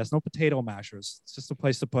or anything. Yes, no potato mashers. It's just a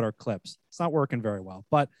place to put our clips. It's not working very well,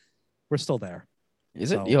 but we're still there.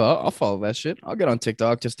 Is it? Yo, I'll follow that shit. I'll get on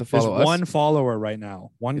TikTok just to follow us. There's one follower right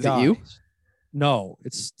now. One guy. Is it you? No,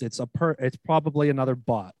 it's probably another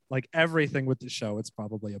bot. Like everything with the show, it's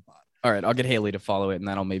probably a bot. All right, I'll get Haley to follow it, and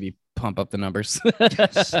that'll maybe pump up the numbers.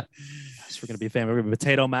 Yes. We're gonna be famous. We're gonna be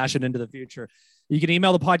potato mashing into the future. You can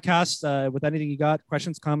email the podcast with anything you got,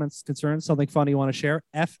 questions, comments, concerns, something funny you want to share.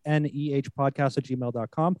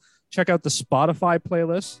 fnehpodcast@gmail.com. Check out the Spotify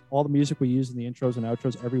playlist. All the music we use in the intros and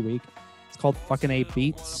outros every week. It's called Fucking 8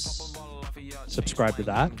 Beats. Subscribe to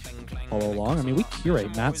that. Follow along. I mean, we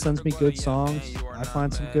curate. Matt sends me good songs. I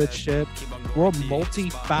find some good shit. We're a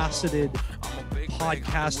multifaceted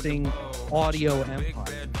podcasting audio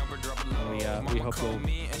empire. And we hope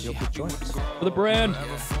you'll join us for the brand. All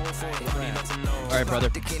right, brother.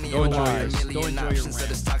 Go enjoy your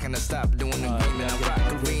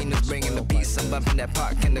bringing the beats. I'm bumping that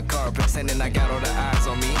park in the car, pretending I got all the eyes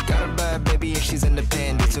on me. Got a bad baby and she's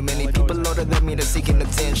independent. Too many people older than me, they're seeking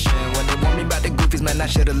attention. When they want me about the goofies, man, I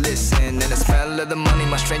should've listened. And the smell of the money,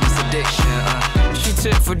 my strangest addiction. She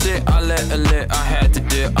tit for dick, I let her lit. I had to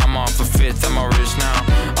dip, I'm on for fifth, I'm rich now.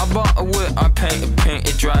 I bought a whip, I paint a pink,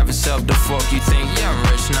 it drive itself. The fuck you think? Yeah, I'm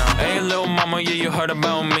rich now. Hey, little mama, yeah, you heard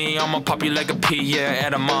about me. I'ma pop you like a pea, yeah,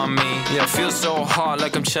 at a mommy. Yeah, feel so hot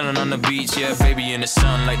like I'm chilling on the beach. Yeah, baby in the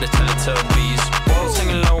sun like the Teletubbies. Balls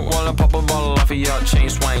hanging low while I pop a bottle off of your chain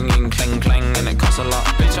swinging, clang clang, and it costs a lot.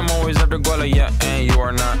 Bitch, I'm always after Guala, yeah, and you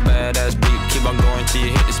are not badass beat. Keep on going till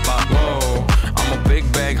you hit the spot. Whoa, I'm a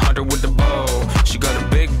big bag hunter with the bow. She got a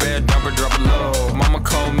big bed, drop it low. Mama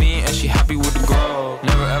called me and she happy with the grow.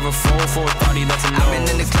 Never ever fall for a thotty, that's a no. I've been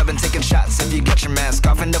in the club and taking shots. If you got your mask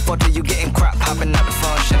off in the photo, you getting crap. Hopping out the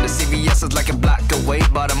function. The CVS is like a block away.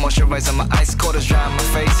 But I'm moisturizing my ice cold is dry on my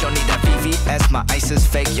face. Don't need that VVS, my ice is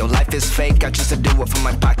fake. Your life is fake. I choose to do it for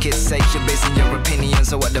my pocket's sake. You're basing your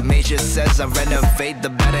opinions on what the major says. I renovate the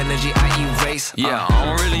bad energy I erase. Yeah, I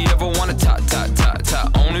don't really ever wanna top.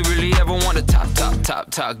 Only really ever wanna top.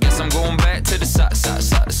 Guess I'm going back to the side.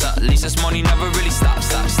 At least this money never really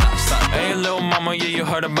stops. Hey, little mama, yeah, you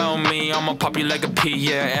heard about me. I'ma pop you like a pea,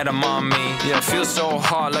 yeah, at a mommy. Yeah, feel so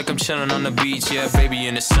hot like I'm chilling on the beach. Yeah, baby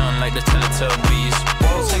in the sun like the Teletubbies.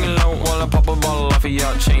 Balls hanging low while I pop a bottle off of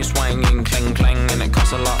your chain swinging, clang clang, and it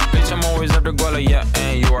costs a lot. Bitch, I'm always after Guala, yeah,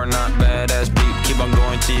 and you are not badass beat.